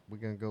driveway. we're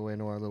going to go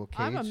into our little cage.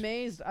 I'm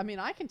amazed. I mean,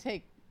 I can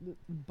take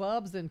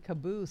Bubs and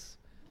Caboose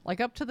like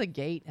up to the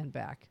gate and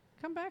back.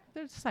 Come back.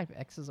 They just type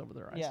X's over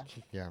their eyes.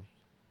 Yeah.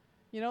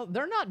 Yeah.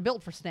 They're not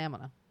built for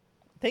stamina.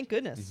 Thank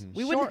goodness. Mhm.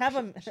 We wouldn't Short- have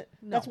them.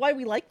 That's no. why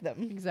we like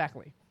them.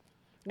 Exactly.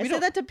 I say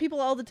that to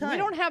people all the time. We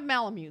don't have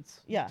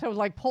Malamutes. Yeah. To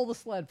like pull the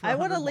sled for I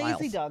want a 100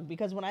 lazy miles. dog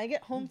because when I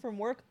get home from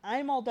work,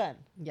 I'm all done.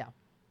 Yeah.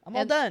 I'm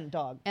all And- done,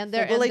 dog. And So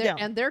they're go lay down.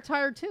 and they're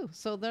tired too.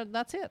 So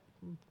that's it.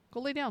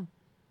 Go lay down.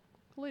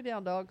 Go lay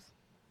down, dogs.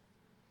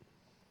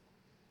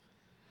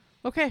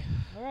 Okay.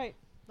 all right.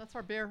 That's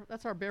our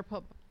bear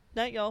pup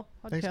Night, y'all.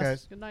 podcast. Thanks,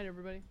 guys. Good night,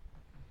 everybody.